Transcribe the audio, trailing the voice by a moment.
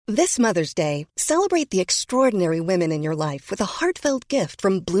This Mother's Day, celebrate the extraordinary women in your life with a heartfelt gift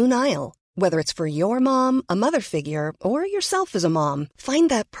from Blue Nile. Whether it's for your mom, a mother figure, or yourself as a mom, find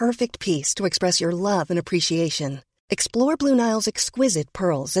that perfect piece to express your love and appreciation. Explore Blue Nile's exquisite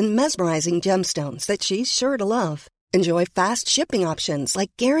pearls and mesmerizing gemstones that she's sure to love. Enjoy fast shipping options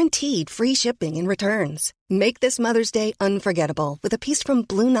like guaranteed free shipping and returns. Make this Mother's Day unforgettable with a piece from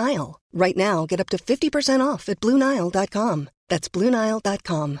Blue Nile. Right now, get up to 50% off at BlueNile.com. That's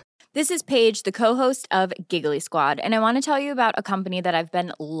BlueNile.com. This is Paige, the co-host of Giggly Squad, and I want to tell you about a company that I've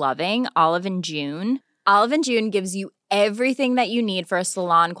been loving, Olive & June. Olive & June gives you everything that you need for a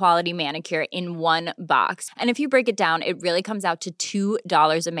salon-quality manicure in one box. And if you break it down, it really comes out to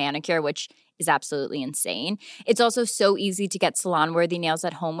 $2 a manicure, which is absolutely insane. It's also so easy to get salon-worthy nails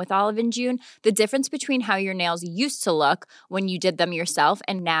at home with Olive & June. The difference between how your nails used to look when you did them yourself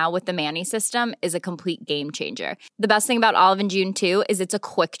and now with the Mani system is a complete game changer. The best thing about Olive & June, too, is it's a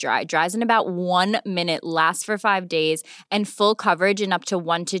quick dry. Dries in about 1 minute, lasts for 5 days, and full coverage in up to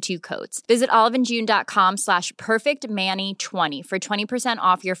 1 to 2 coats. Visit oliveandjune.com/perfectmani20 for 20%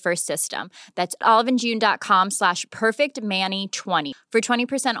 off your first system. That's oliveandjune.com/perfectmani20 for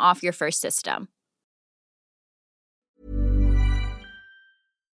 20% off your first system.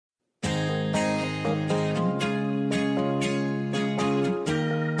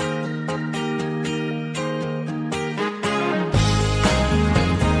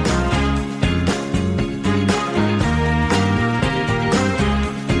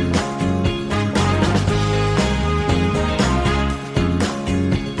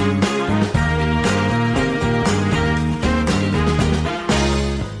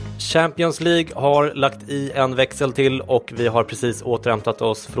 Champions League har lagt i en växel till och vi har precis återhämtat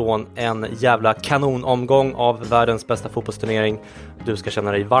oss från en jävla kanonomgång av världens bästa fotbollsturnering. Du ska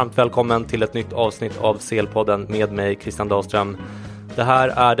känna dig varmt välkommen till ett nytt avsnitt av CL-podden med mig, Christian Dahlström. Det här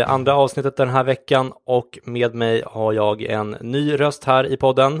är det andra avsnittet den här veckan och med mig har jag en ny röst här i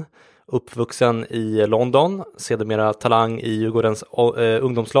podden. Uppvuxen i London, sedermera talang i Djurgårdens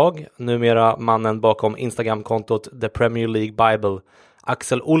ungdomslag, numera mannen bakom Instagram-kontot The Premier League Bible,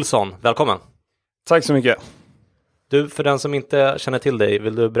 Axel Olsson. Välkommen. Tack så mycket. Du, för den som inte känner till dig,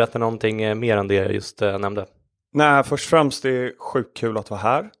 vill du berätta någonting mer än det jag just nämnde? Nej, först och främst det är sjukt kul att vara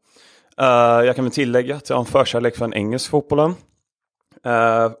här. Jag kan väl tillägga att jag har en förkärlek för den engelska fotbollen.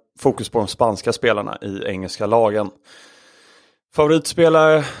 Fokus på de spanska spelarna i engelska lagen.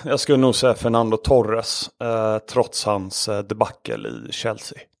 Favoritspelare, jag skulle nog säga Fernando Torres, trots hans debacle i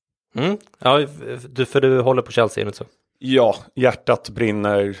Chelsea. Ja, för du håller på Chelsea, inte så? Ja, hjärtat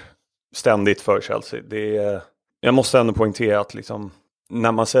brinner ständigt för Chelsea. Jag måste ändå poängtera att liksom,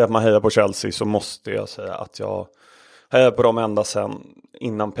 när man säger att man hejar på Chelsea så måste jag säga att jag hejar på dem ända sedan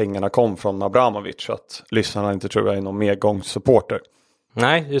innan pengarna kom från Abramovic. Så att lyssnarna inte tror jag är någon medgångssupporter.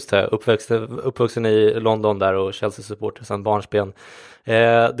 Nej, just det. Uppvuxen i London där och Chelsea-supporter sedan barnsben.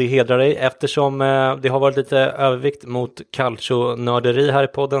 Det hedrar dig eftersom det har varit lite övervikt mot calcio-nörderi här i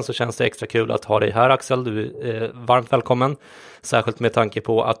podden, så känns det extra kul att ha dig här, Axel. Du är varmt välkommen. Särskilt med tanke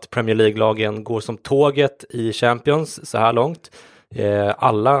på att Premier League-lagen går som tåget i Champions så här långt.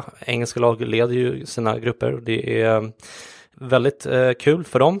 Alla engelska lag leder ju sina grupper. Det är väldigt kul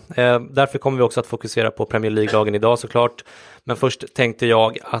för dem. Därför kommer vi också att fokusera på Premier League-lagen idag såklart. Men först tänkte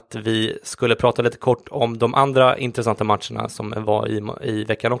jag att vi skulle prata lite kort om de andra intressanta matcherna som var i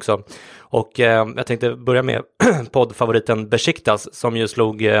veckan också. Och jag tänkte börja med poddfavoriten Besiktas som ju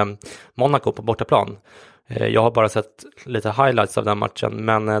slog Monaco på bortaplan. Jag har bara sett lite highlights av den matchen,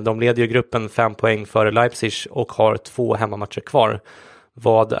 men de leder ju gruppen 5 poäng före Leipzig och har 2 hemmamatcher kvar.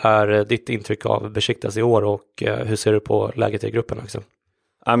 Vad är ditt intryck av Besiktas i år och hur ser du på läget i gruppen också?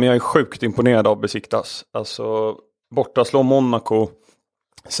 Jag är sjukt imponerad av Besiktas. Alltså, borta slå Monaco,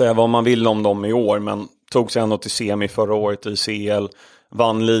 säga vad man vill om dem i år, men tog sig ändå till semi förra året i CL,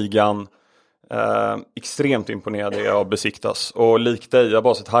 vann ligan. Extremt imponerad är jag av Besiktas. Och likt dig, jag har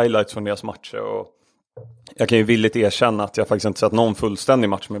bara sett highlights från deras matcher och jag kan ju villigt erkänna att jag faktiskt inte sett någon fullständig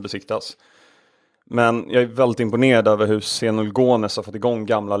match med Besiktas. Men jag är väldigt imponerad över hur Zenul Gones har fått igång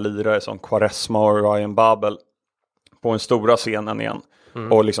gamla lirare som Quaresma och Ryan Babel på den stora scenen igen.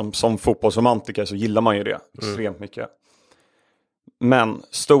 Och liksom som fotbollsromantiker så gillar man ju det extremt mycket. Men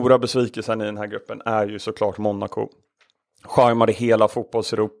stora besvikelsen i den här gruppen är ju såklart Monaco. Charmade hela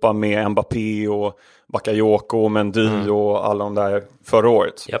fotbollseuropa med Mbappé och Bakayoko och Mendy och alla de där förra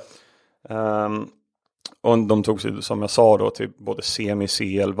året. Yep. Och de tog sig, som jag sa då, till både semi,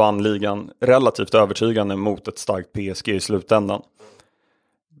 CL, vann ligan relativt övertygande mot ett starkt PSG i slutändan.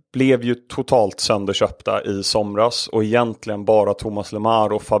 Blev ju totalt sönderköpta i somras och egentligen bara Thomas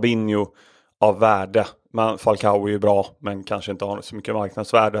Lemar och Fabinho av värde. Men Falcao är ju bra, men kanske inte har så mycket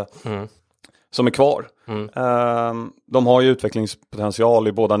marknadsvärde som är kvar. De har ju utvecklingspotential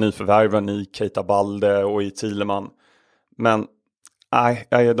i båda nyförvärven, i Keita Balde och i Thielemann. Men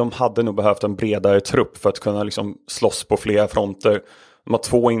nej, de hade nog behövt en bredare trupp för att kunna liksom slåss på flera fronter. De har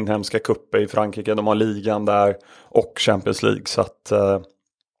 2 inhemska kupper i Frankrike, de har ligan där och Champions League. Så att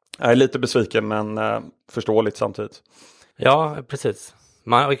jag är lite besviken, men förståeligt samtidigt. Ja, precis.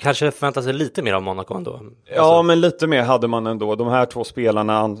 Man kanske förväntar sig lite mer av Monaco ändå. Ja, men lite mer hade man ändå. De här 2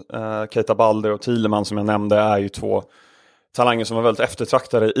 spelarna, Keita Balde och Thielemann som jag nämnde, är ju 2 talanger som var väldigt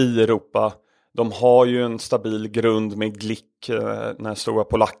eftertraktade i Europa. De har ju en stabil grund med Glick, den här stora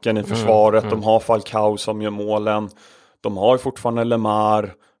polacken i försvaret. De har Falcao som gör målen. De har fortfarande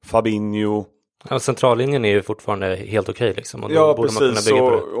Lemar, Fabinho. Ja, centrallinjen är ju fortfarande helt okej liksom. Och ja, borde precis. Man kunna bygga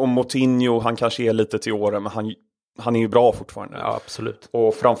på det. Och Moutinho, han kanske är lite till åren, men han är ju bra fortfarande. Ja, absolut.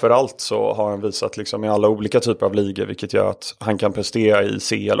 Och framförallt så har han visat liksom i alla olika typer av ligor, vilket gör att han kan prestera i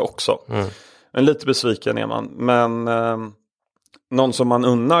CL också. Men lite besviken är man. Men någon som man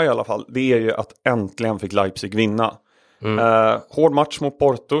unnar i alla fall, det är ju att äntligen fick Leipzig vinna. Hård match mot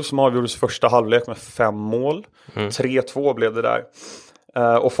Porto som avgjordes första halvlek med 5 mål. 3-2 blev det där.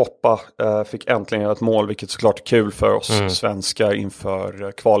 Och Foppa fick äntligen göra ett mål, vilket såklart är kul för oss svenskar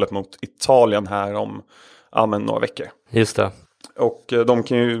inför kvalet mot Italien här om några veckor. Just det. Och de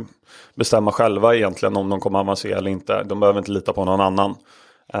kan ju bestämma själva egentligen om de kommer avancera eller inte. De behöver inte lita på någon annan.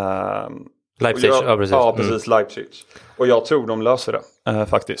 Leipzig, precis. Ja, precis, Leipzig. Och jag tror de löser det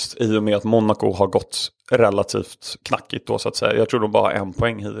faktiskt. I och med att Monaco har gått relativt knackigt då så att säga. Jag tror de bara har 1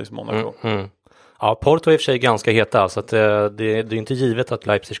 poäng hittills Monaco. Ja, Porto är i och för sig ganska heta, så att det är inte givet att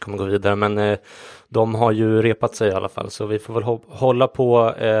Leipzig kommer gå vidare, men de har ju repat sig i alla fall, så vi får väl hålla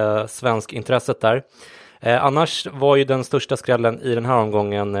på svensk intresset där. Annars var ju den största skrällen i den här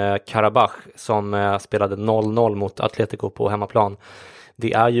omgången Karabach som spelade 0-0 mot Atletico på hemmaplan.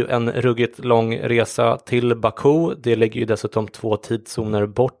 Det är ju en ruggigt lång resa till Baku. Det ligger ju dessutom 2 tidszoner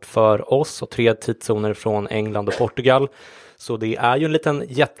bort för oss och 3 tidszoner från England och Portugal. Så det är ju en liten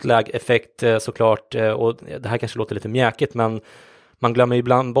jetlag-effekt såklart, och det här kanske låter lite mjäkigt, men man glömmer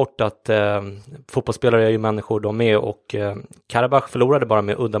ibland bort att fotbollsspelare är ju människor de med, och Karabach förlorade bara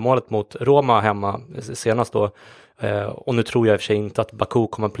med uddamålet mot Roma hemma senast då. Och nu tror jag i och för sig inte att Baku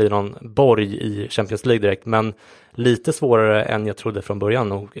kommer att bli någon borg i Champions League direkt, men lite svårare än jag trodde från början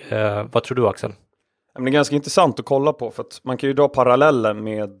nog. Vad tror du, Axel? Det är ganska intressant att kolla på, för att man kan ju dra paralleller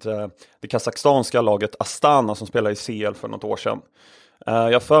med det kazakstanska laget Astana som spelade i CL för något år sedan.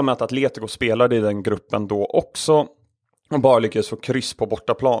 Jag för mig att Atletico spelade i den gruppen då också och bara lyckades få kryss på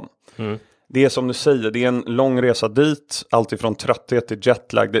bortaplan. Det är som du säger, det är en lång resa dit, alltifrån trötthet till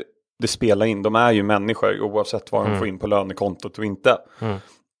jetlag. Det spelar in, de är ju människor oavsett vad de får in på lönekontot och inte.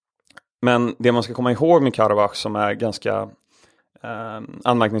 Men det man ska komma ihåg med Karabach som är ganska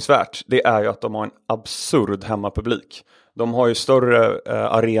anmärkningsvärt, det är ju att de har en absurd hemmapublik. De har ju större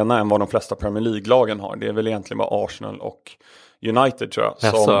arena än vad de flesta Premier League-lagen har. Det är väl egentligen bara Arsenal och United tror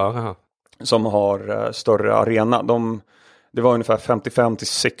jag som har större arena. Det var ungefär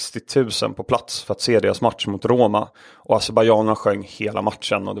 55-60 000 på plats för att se deras match mot Roma. Och Azerbaijan sjöng hela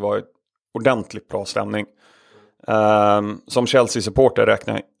matchen och det var ett ordentligt bra stämning. Som Chelsea-supporter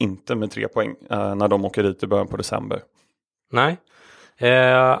räknar jag inte med 3 poäng när de åker dit i början på december. Nej.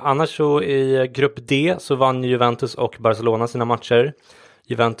 Annars så i grupp D så vann Juventus och Barcelona sina matcher.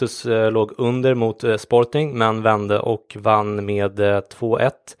 Juventus låg under mot Sporting men vände och vann med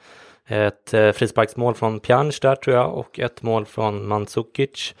 2-1. Ett frisparksmål från Pjanic där tror jag och ett mål från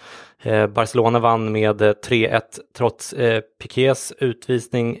Mandzukic. Barcelona vann med 3-1 trots Piqués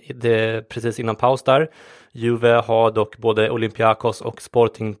utvisning precis innan paus där. Juve har dock både Olympiakos och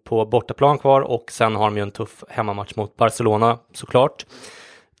Sporting på bortaplan kvar och sen har de ju en tuff hemmamatch mot Barcelona såklart.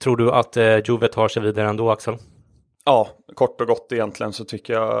 Tror du att Juve tar sig vidare ändå, Axel? Ja, kort och gott egentligen så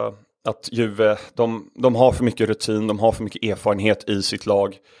tycker jag att Juve, de har för mycket rutin, de har för mycket erfarenhet i sitt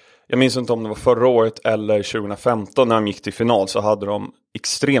lag. Jag minns inte om det var förra året eller 2015 när de gick till final så hade de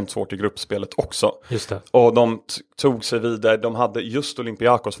extremt svårt i gruppspelet också. Just det. Och de tog sig vidare, de hade just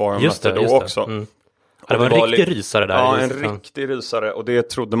Olympiakos var de mötte då också. Mm. Det var en riktig rysare där. Ja, en riktig rysare och det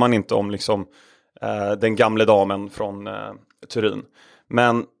trodde man inte om liksom den gamla damen från Turin.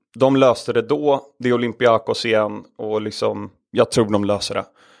 Men de löste det då, det är Olympiakos igen och liksom, jag tror de löser det.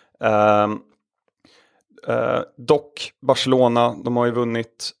 Dock Barcelona, de har ju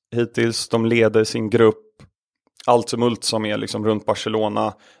vunnit hittills, de leder sin grupp, allt tumult som är liksom runt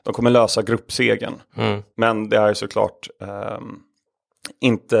Barcelona, de kommer lösa gruppsegen. Men det är såklart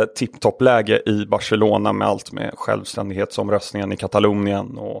inte tipptoppläge i Barcelona med allt med självständighetsomröstningen i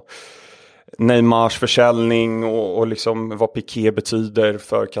Katalonien och Neymars försäljning och liksom vad Piqué betyder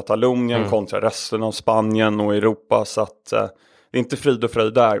för Katalonien kontra resten av Spanien och Europa. Så att det är inte frid och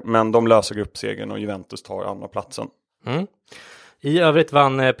fröjd där, men de löser gruppsegern och Juventus tar andra platsen. I övrigt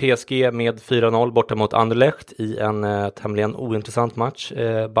vann PSG med 4-0 borta mot Anderlecht i en tämligen ointressant match.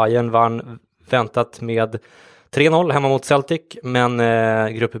 Bayern vann väntat med 3-0 hemma mot Celtic, men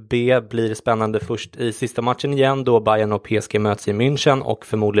grupp B blir spännande först i sista matchen igen då Bayern och PSG möts i München och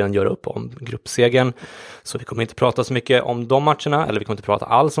förmodligen gör upp om gruppsegern. Så vi kommer inte prata så mycket om de matcherna, eller vi kommer inte prata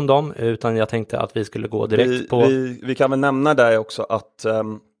alls om dem, utan jag tänkte att vi skulle gå direkt på... Vi kan väl nämna där också att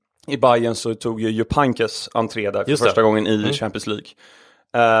i Bayern så tog ju Jupp Heynckes entré där för första gången i Champions League.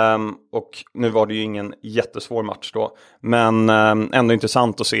 Och nu var det ju ingen jättesvår match då, men ändå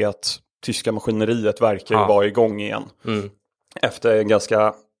intressant att se att tyska maskineriet verkar vara igång igen. Efter en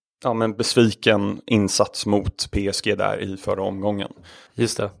ganska besviken insats mot PSG där i förra omgången.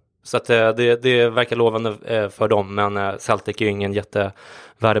 Just det. Så att det verkar lovande för dem, men Celtic är ju ingen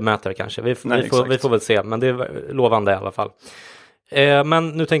jättevärdemätare kanske. Vi får väl se, men det är lovande i alla fall. Men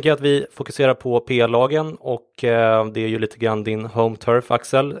nu tänker jag att vi fokuserar på PL-lagen och det är ju lite grann din home turf,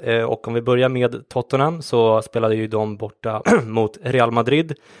 Axel. Och om vi börjar med Tottenham så spelade ju de borta mot Real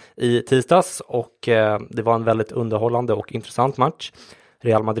Madrid i tisdags och det var en väldigt underhållande och intressant match.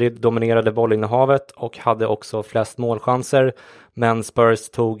 Real Madrid dominerade bollinnehavet och hade också flest målchanser, men Spurs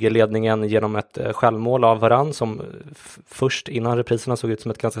tog ledningen genom ett självmål av Varane som först innan repriserna såg ut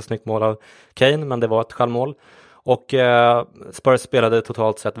som ett ganska snyggt mål av Kane, men det var ett självmål. Och Spurs spelade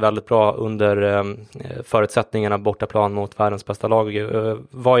totalt sett väldigt bra under förutsättningarna bortaplan mot världens bästa lag.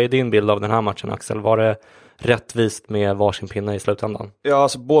 Vad är din bild av den här matchen, Axel? Var det rättvist med varsin pinne i slutändan? Ja,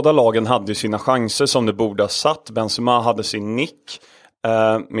 alltså båda lagen hade ju sina chanser som det borde ha satt. Benzema hade sin nick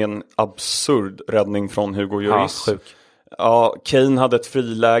med en absurd räddning från Hugo Lloris. Ja, sjuk. Ja, Kane hade ett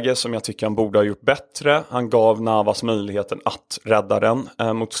friläge som jag tycker han borde ha gjort bättre. Han gav Navas möjligheten att rädda den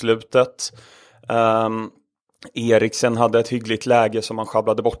mot slutet. Eriksen hade ett hyggligt läge som han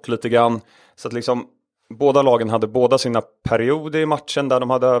sjabblade bort lite grann. Så att liksom båda lagen hade båda sina perioder i matchen där de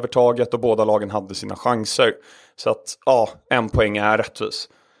hade övertaget och båda lagen hade sina chanser. Så att ja, en poäng är rättvis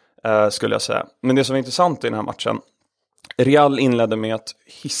skulle jag säga. Men det som är intressant i den här matchen, Real inledde med ett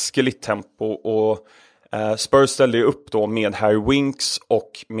hiskeligt tempo och Spurs ställde ju upp då med Harry Winks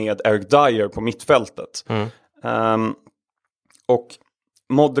och med Eric Dyer på mittfältet. Och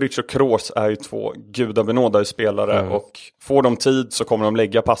Modric och Kroos är ju två gudabenådade spelare och får de tid så kommer de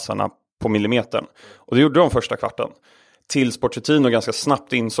lägga passarna på millimetern. Och det gjorde de första kvarten. Tills Pochettino ganska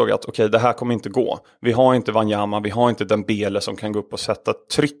snabbt insåg att okej, det här kommer inte gå. Vi har inte Wanyama, vi har inte Dembele som kan gå upp och sätta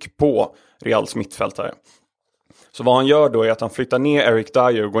tryck på Reals mittfältare. Så vad han gör då är att han flyttar ner Eric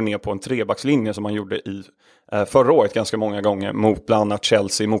Dyer och går ner på en trebackslinje som han gjorde i förra året ganska många gånger. Mot bland annat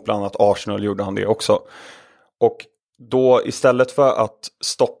Chelsea, mot bland annat Arsenal gjorde han det också. Och då istället för att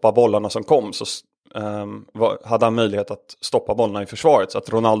stoppa bollarna som kom så hade han möjlighet att stoppa bollarna i försvaret. Så att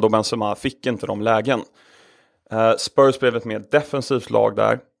Ronaldo och Benzema fick inte de lägen. Spurs blev ett mer defensivt lag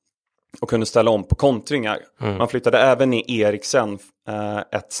där och kunde ställa om på kontringar. Man flyttade även ner Eriksen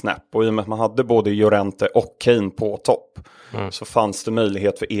ett snäpp. Och i och med att man hade både Llorente och Kane på topp så fanns det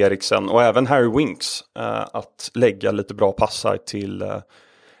möjlighet för Eriksen och även Harry Winks att lägga lite bra passar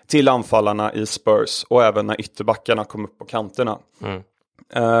till anfallarna i Spurs och även när ytterbackarna kom upp på kanterna.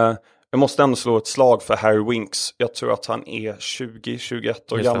 Jag måste ändå slå ett slag för Harry Winks. Jag tror att han är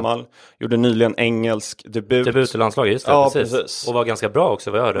 20-21 år gammal. Gjorde nyligen engelsk debut. Debut i landslaget, just det. Ja, precis. Och var ganska bra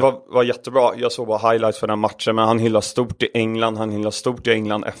också, vad jag hörde. Var jättebra. Jag såg bara highlights för den matchen. Men han hyllar stort i England. Han hyllar stort i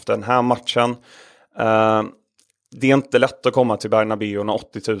England efter den här matchen. Det är inte lätt att komma till Bernabéu när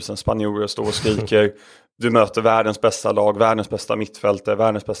 80 000 spanjorer står och skriker. Du möter världens bästa lag, världens bästa mittfältare,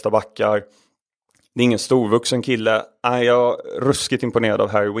 världens bästa backar. Det är ingen storvuxen kille. Jag är ruskigt imponerad av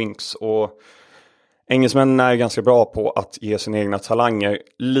Harry Winks. Och engelsmännen är ganska bra på att ge sina egna talanger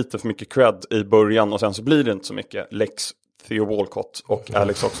lite för mycket cred i början. Och sen så blir det inte så mycket. Lex Theo Walcott och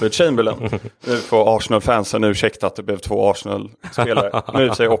Alex Oxlade-Chamberlain. Nu får Arsenal-fansen ursäkta att det blev 2 Arsenal-spelare. Nu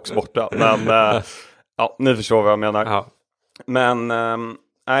är sig också borta. Men ja, ni förstår vad jag menar. Ja. Men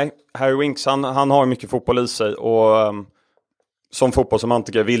nej, Harry Winks han har mycket fotboll i sig. Och som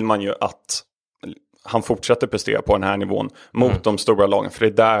fotbollsromantiker vill man ju att han fortsätter prestera på den här nivån mot de stora lagen. För det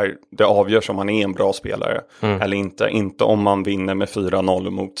är där det avgörs om man är en bra spelare eller inte. Inte om man vinner med 4-0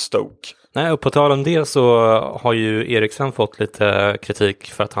 mot Stoke. Nej, och på tal om det så har ju Eriksen fått lite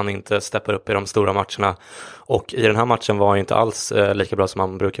kritik för att han inte steppar upp i de stora matcherna. Och i den här matchen var han inte alls lika bra som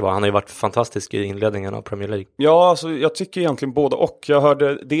han brukar vara. Han har ju varit fantastisk i inledningen av Premier League. Ja, alltså jag tycker egentligen både och. Jag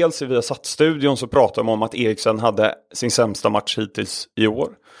hörde dels i Viasat-studion så pratade de om att Eriksen hade sin sämsta match hittills i år.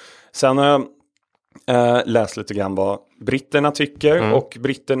 Sen har jag läst lite grann vad britterna tycker, och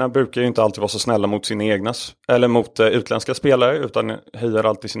britterna brukar ju inte alltid vara så snälla mot sina egna, eller mot utländska spelare, utan höjer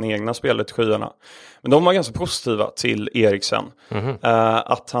alltid sina egna spelare till skyarna. Men de var ganska positiva till Eriksen.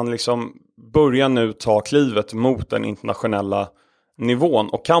 Att han liksom börjar nu ta klivet mot den internationella nivån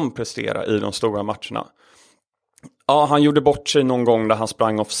och kan prestera i de stora matcherna. Ja, han gjorde bort sig någon gång där han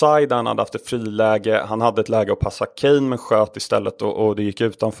sprang offside, han hade haft ett friläge, han hade ett läge att passa Kane men sköt istället och det gick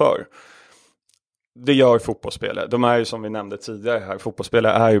utanför. Det gör fotbollsspelare. De är ju, som vi nämnde tidigare här,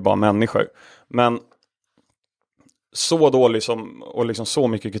 fotbollsspelare är ju bara människor. Men så dålig och liksom så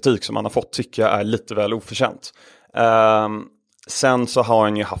mycket kritik som han har fått tycker jag är lite väl oförtjänt. Sen så har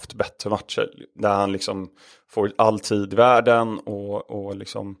han ju haft bättre matcher där han liksom får all tid i världen och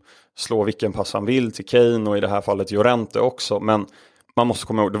liksom slår vilken pass han vill till Kane och i det här fallet Llorente också. Men man måste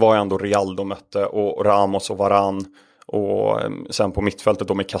komma ihåg, det var ju ändå Real de mötte och Ramos och Varane. Och sen på mittfältet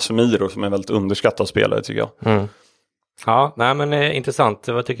då med Casemiro som är en väldigt underskattad spelare tycker jag. Ja, nej men intressant.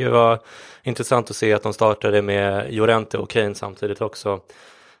 Jag tycker det var intressant att se att de startade med Llorente och Kane samtidigt också.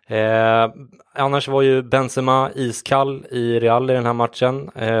 Annars var ju Benzema iskall i Real i den här matchen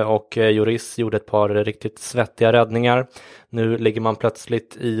och Lloris gjorde ett par riktigt svettiga räddningar. Nu ligger man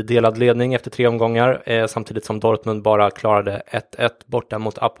plötsligt i delad ledning efter 3 omgångar samtidigt som Dortmund bara klarade 1-1 borta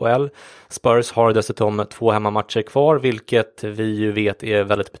mot Apoel. Spurs har dessutom 2 hemmamatcher kvar, vilket vi ju vet är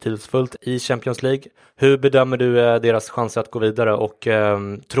väldigt betydelsefullt i Champions League. Hur bedömer du deras chanser att gå vidare och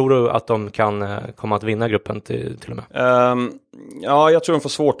tror du att de kan komma att vinna gruppen till och med? Ja, jag tror de får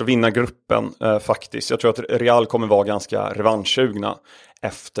svårt att vinna gruppen faktiskt. Jag tror att Real kommer vara ganska revanschsugna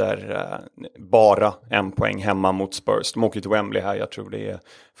efter bara 1 poäng hemma mot Spurs. De åker till Wembley här, jag tror det är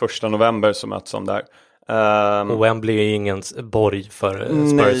 1 november som möts de där. Och Wembley är ingen borg för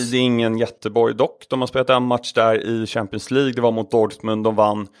Spurs. Nej, det är ingen jätteborg dock. De har spelat en match där i Champions League, det var mot Dortmund, de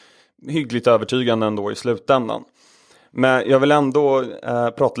vann hyggligt övertygande ändå i slutändan. Men jag vill ändå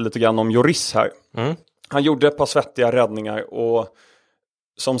prata lite grann om Lloris här. Han gjorde ett par svettiga räddningar och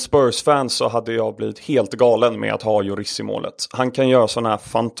som Spurs-fan så hade jag blivit helt galen med att ha Lloris i målet. Han kan göra sådana här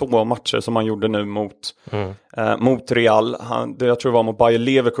fantommatcher som han gjorde nu mot Real. Jag tror det var mot Bayer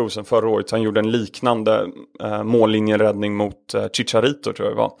Leverkusen förra året. Han gjorde en liknande mållinjeräddning mot Chicharito tror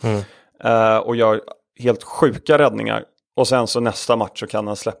jag det var. Och gör helt sjuka räddningar. Och sen så nästa match så kan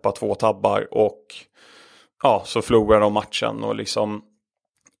han släppa 2 tabbar och ja, så förlorar de matchen och liksom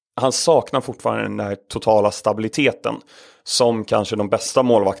han saknar fortfarande den där totala stabiliteten som kanske de bästa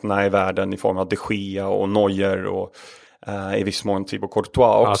målvakterna i världen i form av De Gea och Neuer och i viss mån Thibaut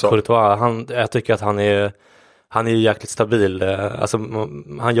Courtois också. Ja, Courtois, jag tycker att han är jäkligt stabil. Alltså,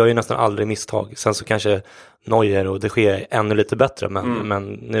 han gör ju nästan aldrig misstag. Sen så kanske Neuer och De Gea är ännu lite bättre.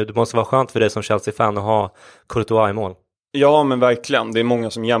 Men nu, det måste vara skönt för dig som Chelsea-fan att ha Courtois i mål. Ja, men verkligen. Det är många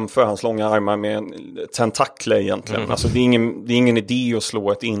som jämför hans långa armar med en tentakler egentligen. Alltså det är ingen idé att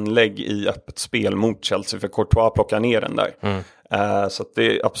slå ett inlägg i öppet spel mot Chelsea för Courtois plockar ner den där. Så att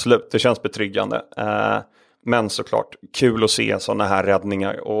det absolut, det känns betryggande. Men såklart, kul att se sådana här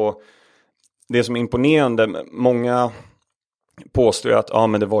räddningar. Och det som är imponerande, många påstår att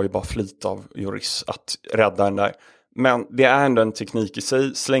men det var ju bara flit av Lloris att rädda den där. Men det är ändå en teknik i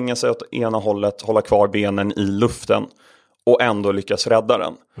sig, slänga sig åt ena hållet, hålla kvar benen i luften och ändå lyckas rädda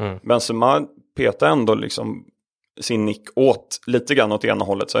den. Benzema petar ändå liksom sin nick lite grann åt ena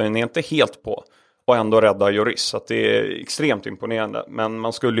hållet så är den inte helt på och ändå räddar Lloris. Så att det är extremt imponerande. Men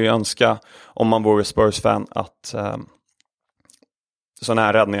man skulle ju önska om man vore Spurs-fan att sådana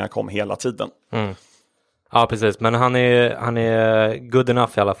här räddningar kom hela tiden. Ja, precis. Men han är good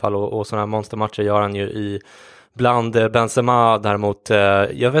enough i alla fall och sådana här monstermatcher gör han ju bland Benzema däremot,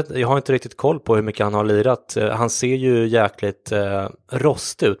 jag har inte riktigt koll på hur mycket han har lirat. Han ser ju jäkligt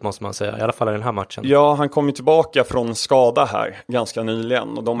rost ut måste man säga, i alla fall i den här matchen. Ja, han kom ju tillbaka från skada här ganska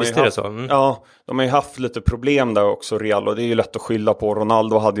nyligen. Och visst är det så? Ja, de har ju haft lite problem där också, Real. Och det är ju lätt att skylla på.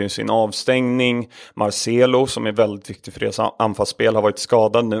 Ronaldo hade ju sin avstängning. Marcelo, som är väldigt viktig för deras anfallsspel, har varit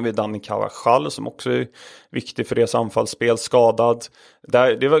skadad. Nu är Dani Carvajal, som också är viktig för deras anfallsspel, skadad.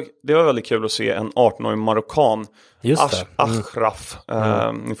 Det var väldigt kul att se en 18-årig marockan, Achraf,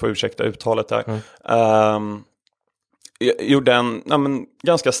 ni får ursäkta uttalet där, gjorde en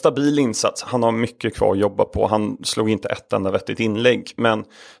ganska stabil insats. Han har mycket kvar att jobba på. Han slog inte ett enda vettigt inlägg, men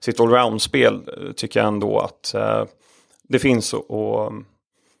sitt allround-spel tycker jag ändå att det finns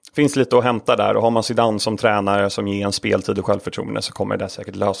finns lite att hämta där. Och har man Zidane som tränare som ger en speltid och självförtroende så kommer det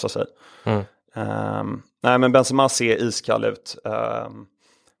säkert lösa sig. Nej, men Benzema ser iskall ut.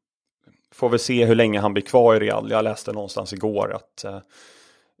 Får vi se hur länge han blir kvar i Real. Jag läste någonstans igår att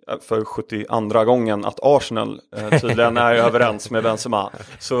för 72 gången att Arsenal tydligen är överens med Benzema.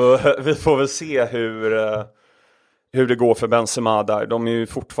 Så vi får väl se hur det går för Benzema där. De är ju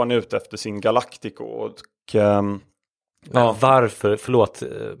fortfarande ute efter sin Galactico. Och varför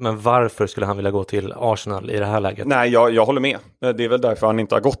skulle han vilja gå till Arsenal i det här läget? Nej, jag håller med. Det är väl därför han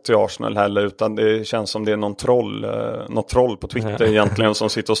inte har gått till Arsenal heller, utan det känns som det är något troll på Twitter egentligen som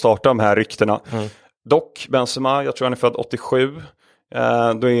sitter och startar de här ryktena. Dock, Benzema, jag tror han är född 87.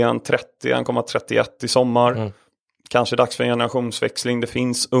 Då är han 30, han kommer 31 i sommar. Kanske dags för en generationsväxling. Det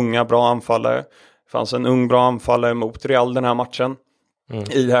finns unga bra anfallare. Det fanns en ung bra anfallare mot Real den här matchen.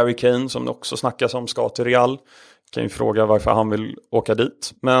 I Harry Kane, som det också snackas om ska till Real. Kan ju fråga varför han vill åka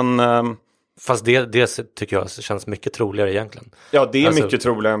dit. Men fast det tycker jag känns mycket troligare egentligen. Ja, det är mycket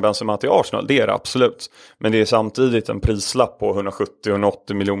troligare än Benzema till Arsenal. Det är det absolut. Men det är samtidigt en prislapp på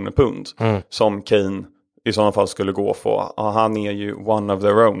 170-180 miljoner pund. Som Kane i sådana fall skulle gå få. Han är ju one of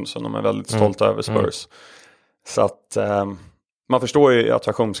their own, så de är väldigt stolta över Spurs. Så att man förstår ju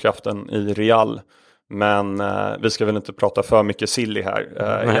attraktionskraften i Real. Men vi ska väl inte prata för mycket silly här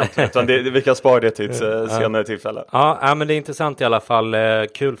egentligen, utan vi kan spara det till ett senare tillfälle. Ja, men det är intressant i alla fall.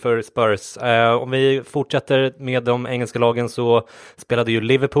 Kul för Spurs. Om vi fortsätter med de engelska lagen, så spelade ju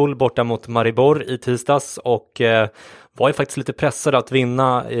Liverpool borta mot Maribor i tisdags och var ju faktiskt lite pressade att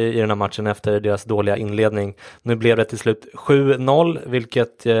vinna i den här matchen efter deras dåliga inledning. Nu blev det till slut 7-0,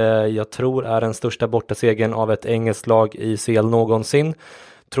 vilket jag tror är den största bortasegern av ett engelskt lag i CL någonsin.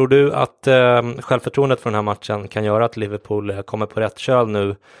 Tror du att självförtroendet för den här matchen kan göra att Liverpool kommer på rätt köl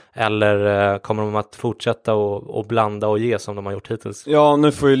nu? Eller kommer de att fortsätta och blanda och ge som de har gjort hittills? Ja,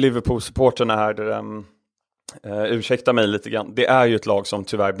 nu får ju Liverpool-supporterna här ursäkta mig lite grann. Det är ju ett lag som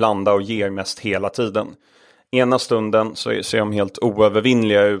tyvärr blandar och ger mest hela tiden. Ena stunden så ser de helt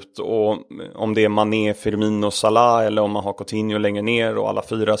oövervinnliga ut, och om det är Mané, Firmino, Salah, eller om man har Coutinho längre ner och alla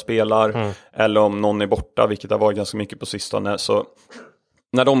 4 spelar, eller om någon är borta, vilket har varit ganska mycket på sistone, så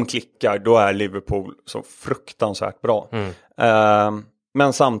när de klickar, då är Liverpool så fruktansvärt bra.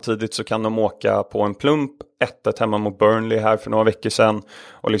 Men samtidigt så kan de åka på en plump 1-1 hemma mot Burnley här för några veckor sedan.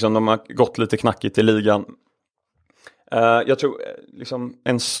 Och liksom de har gått lite knackigt i ligan. Jag tror liksom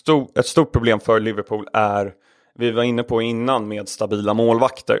ett stort problem för Liverpool är, vi var inne på innan, med stabila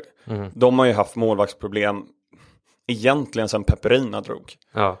målvakter. De har ju haft målvaktsproblem egentligen sedan Pepperina drog.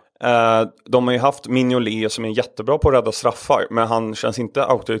 Ja. De har ju haft Mignolet som är jättebra på att rädda straffar, men han känns inte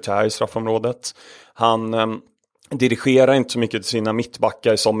auktoritär i straffområdet. Han dirigerar inte så mycket till sina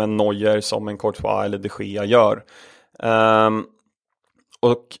mittbackar som en Neuer, som en Courtois eller De Gea gör.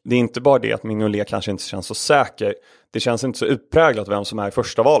 Och det är inte bara det att Mignolet kanske inte känns så säker. Det känns inte så utpräglat vem som är i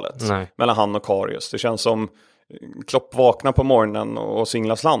första valet. Nej. Mellan han och Karius. Det känns som Klopp vaknar på morgonen och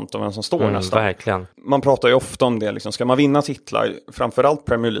singlar slant om vem som står nästan. Verkligen. Man pratar ju ofta om det. Liksom. Ska man vinna titlar, framförallt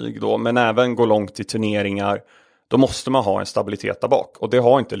Premier League då, men även gå långt i turneringar, då måste man ha en stabilitet där bak. Och det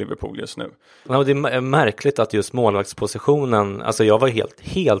har inte Liverpool just nu. Ja, det är märkligt att just målvaktspositionen, alltså jag var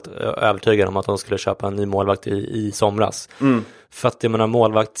helt övertygad om att de skulle köpa en ny målvakt i somras. För att jag menar,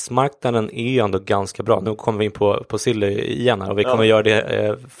 målvaktsmarknaden är ju ändå ganska bra. Nu kommer vi in på Silly igen här, och vi kommer göra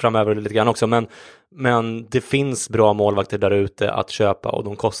det framöver lite grann också. Men det finns bra målvakter där ute att köpa, och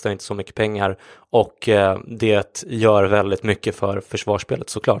de kostar inte så mycket pengar. Och det gör väldigt mycket för försvarsspelet,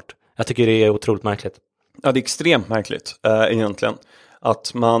 såklart. Jag tycker det är otroligt märkligt. Ja, det är extremt märkligt egentligen.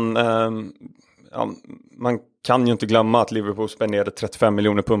 Att man kan ju inte glömma att Liverpool spenderade 35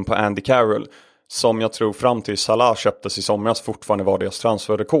 miljoner pund på Andy Carroll, som jag tror fram till Salah köptes i somras fortfarande var deras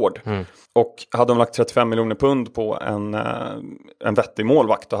transferrekord. Och hade de lagt 35 miljoner pund på en vettig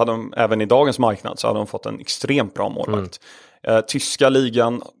målvakt, då hade de även i dagens marknad så hade de fått en extremt bra målvakt. Tyska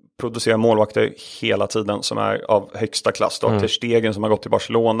ligan producerar målvakter hela tiden som är av högsta klass. Då. Ter Stegen som har gått till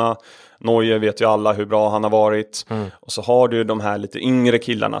Barcelona. Neuer vet ju alla hur bra han har varit. Och så har du de här lite yngre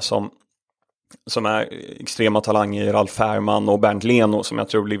killarna som är extrema talanger, Ralf Fährmann och Bernd Leno, som jag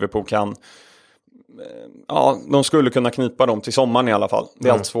tror Liverpool kan. Ja, de skulle kunna knipa dem till sommaren i alla fall. Det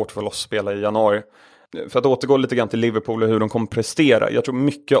är allt svårt för oss att spela i januari. För att återgå lite grann till Liverpool och hur de kommer prestera. Jag tror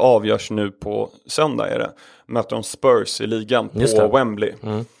mycket avgörs nu på söndag är det. Möter de Spurs i ligan på Wembley.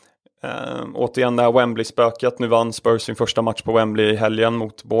 Återigen det här Wembley-spöket. Nu vann Spurs sin första match på Wembley i helgen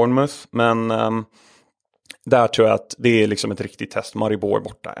mot Bournemouth. Men där tror jag att det är liksom ett riktigt test. Maribor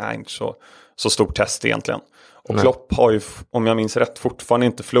borta är inte så stort test egentligen. Och Klopp har ju, om jag minns rätt, fortfarande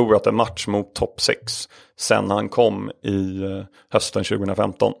inte förlorat en match mot topp 6 sen han kom i hösten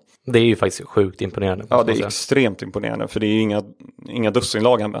 2015. Det är ju faktiskt sjukt imponerande. Ja, det är extremt imponerande, för det är ju inga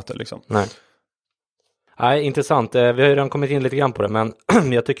dussinlag han möter liksom. Nej. Nej, intressant. Vi har ju redan kommit in lite grann på det, men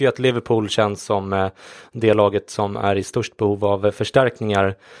jag tycker ju att Liverpool känns som det laget som är i störst behov av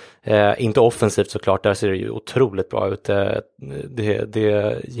förstärkningar. Inte offensivt såklart, där ser det ju otroligt bra ut.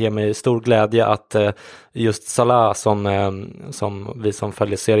 Det ger mig stor glädje att just Salah som vi som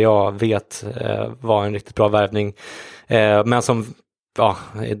följer Serie A vet var en riktigt bra värvning. Men som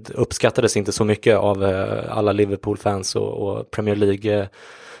uppskattades inte så mycket av alla Liverpool-fans och Premier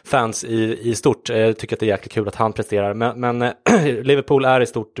League-fans i stort. Jag tycker att det är jäkligt kul att han presterar. Men Liverpool är i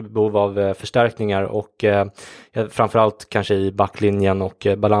stort behov av förstärkningar och framförallt kanske i backlinjen och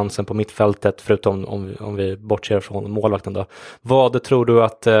balansen på mittfältet, förutom om vi bortser från målvakten då. Vad tror du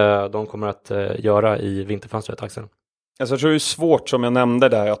att de kommer att göra i vinterfönstret, Axel? Alltså, jag tror det är svårt, som jag nämnde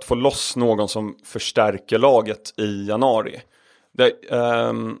där, att få loss någon som förstärker laget i januari.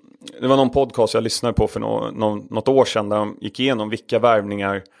 Det var någon podcast jag lyssnade på för något år sedan där de gick igenom vilka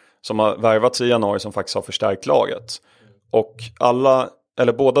värvningar som har värvats i januari som faktiskt har förstärkt laget. Och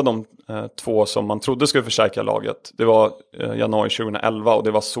båda de två som man trodde skulle förstärka laget, det var januari 2011 och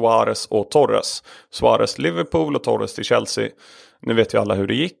det var Suarez och Torres. Suarez till Liverpool och Torres till Chelsea. Nu vet ju alla hur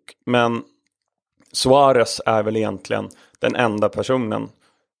det gick, men Suarez är väl egentligen den enda personen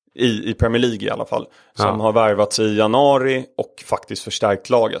i Premier League i alla fall som har värvats i januari och faktiskt förstärkt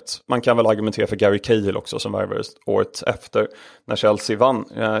laget. Man kan väl argumentera för Gary Cahill också, som värvades året efter när Chelsea vann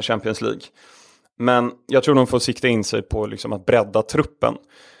Champions League. Men jag tror de får sikta in sig på liksom att bredda truppen.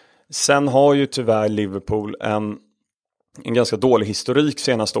 Sen har ju tyvärr Liverpool en ganska dålig historik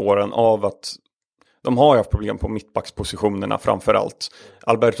senaste åren av att de har haft problem på mittbackspositionerna framförallt.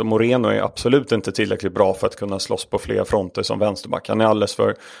 Alberto Moreno är absolut inte tillräckligt bra för att kunna slåss på fler fronter som vänsterback. Han är alldeles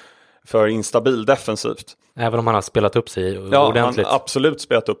för instabil defensivt. Även om han har spelat upp sig ordentligt. Ja, han har absolut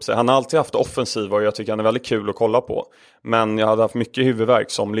spelat upp sig. Han har alltid haft offensiva och jag tycker han är väldigt kul att kolla på. Men jag hade haft mycket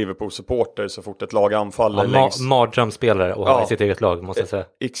huvudvärk som Liverpool-supporter så fort ett lag anfaller. Mardrömsspelare och ha i sitt eget lag, måste jag säga.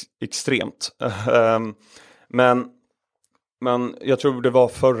 Extremt. Men jag tror det var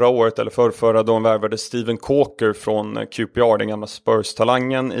förra året eller förrförra då de värvade Steven Coker från QPR, den gamla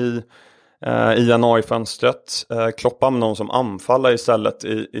Spurs-talangen i januarifönstret. Kloppa med någon som anfaller istället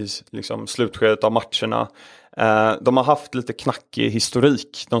i liksom slutskedet av matcherna. De har haft lite knackig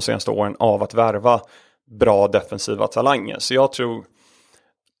historik de senaste åren av att värva bra defensiva talanger. Så jag tror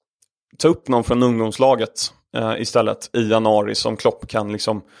ta upp någon från ungdomslaget istället i januari som Klopp kan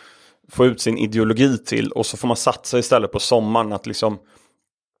liksom få ut sin ideologi till, och så får man satsa istället på sommaren att liksom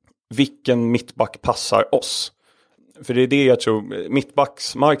vilken mittback passar oss. För det är det jag tror,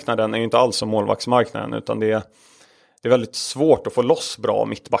 mittbacksmarknaden är ju inte alls som målvaktsmarknaden, utan det är väldigt svårt att få loss bra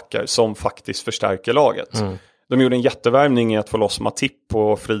mittbackar som faktiskt förstärker laget. De gjorde en jättevärvning i att få loss Matip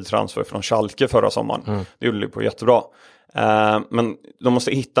på fri transfer från Schalke förra sommaren. Det gjorde Liverpool jättebra. Men de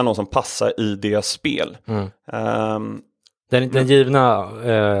måste hitta någon som passar i deras spel. Den givna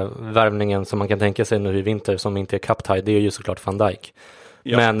värvningen som man kan tänka sig nu i vinter som inte är cup-tie, det är ju såklart Van Dijk.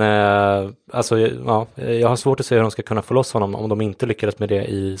 Ja. Men jag har svårt att se hur de ska kunna få loss honom om de inte lyckades med det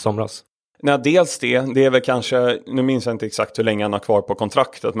i somras. Nej, dels det är väl kanske, nu minns jag inte exakt hur länge han har kvar på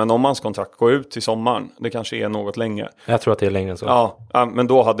kontraktet, men om hans kontrakt går ut till sommaren, det kanske är något längre. Jag tror att det är längre än så. Ja, men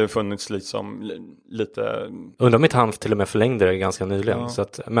då hade det funnits liksom lite... Undrar om inte han till och med förlängde det ganska nyligen. Ja. Så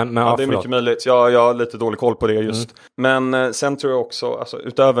att, men det är mycket möjligt. Jag har lite dålig koll på det just. Men sen tror jag också, alltså,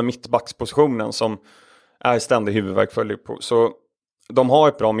 utöver mittbackspositionen som är ständig huvudvärk för Liverpool, så de har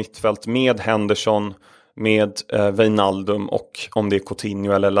ett bra mittfält med Henderson, med Wijnaldum och om det är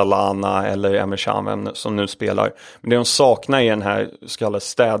Coutinho eller Lallana eller Emre Can som nu spelar. Men det de saknar är den här så kallade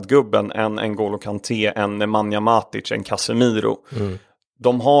städgubben, en N'Golo Kanté, en Nemanja Matic, en Casemiro.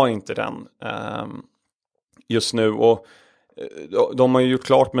 De har inte den just nu, och de har ju gjort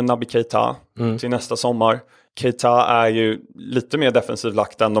klart med Naby Keita till nästa sommar. Keita är ju lite mer defensiv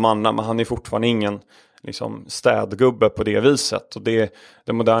lagt än de andra, men han är fortfarande ingen liksom städgubbe på det viset, och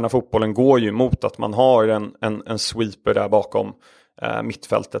den moderna fotbollen går ju mot att man har en sweeper där bakom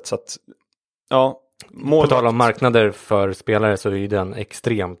mittfältet, så att på tal om marknader för spelare så är den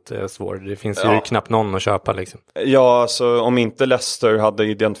extremt svår. Det finns ju knappt någon att köpa liksom. Ja, alltså om inte Leicester hade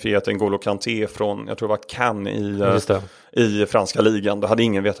identifierat en N'Golo Kanté från, jag tror det var Cannes i franska ligan, då hade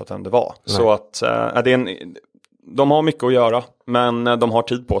ingen vetat vem det var. Nej. Så att de har mycket att göra, men de har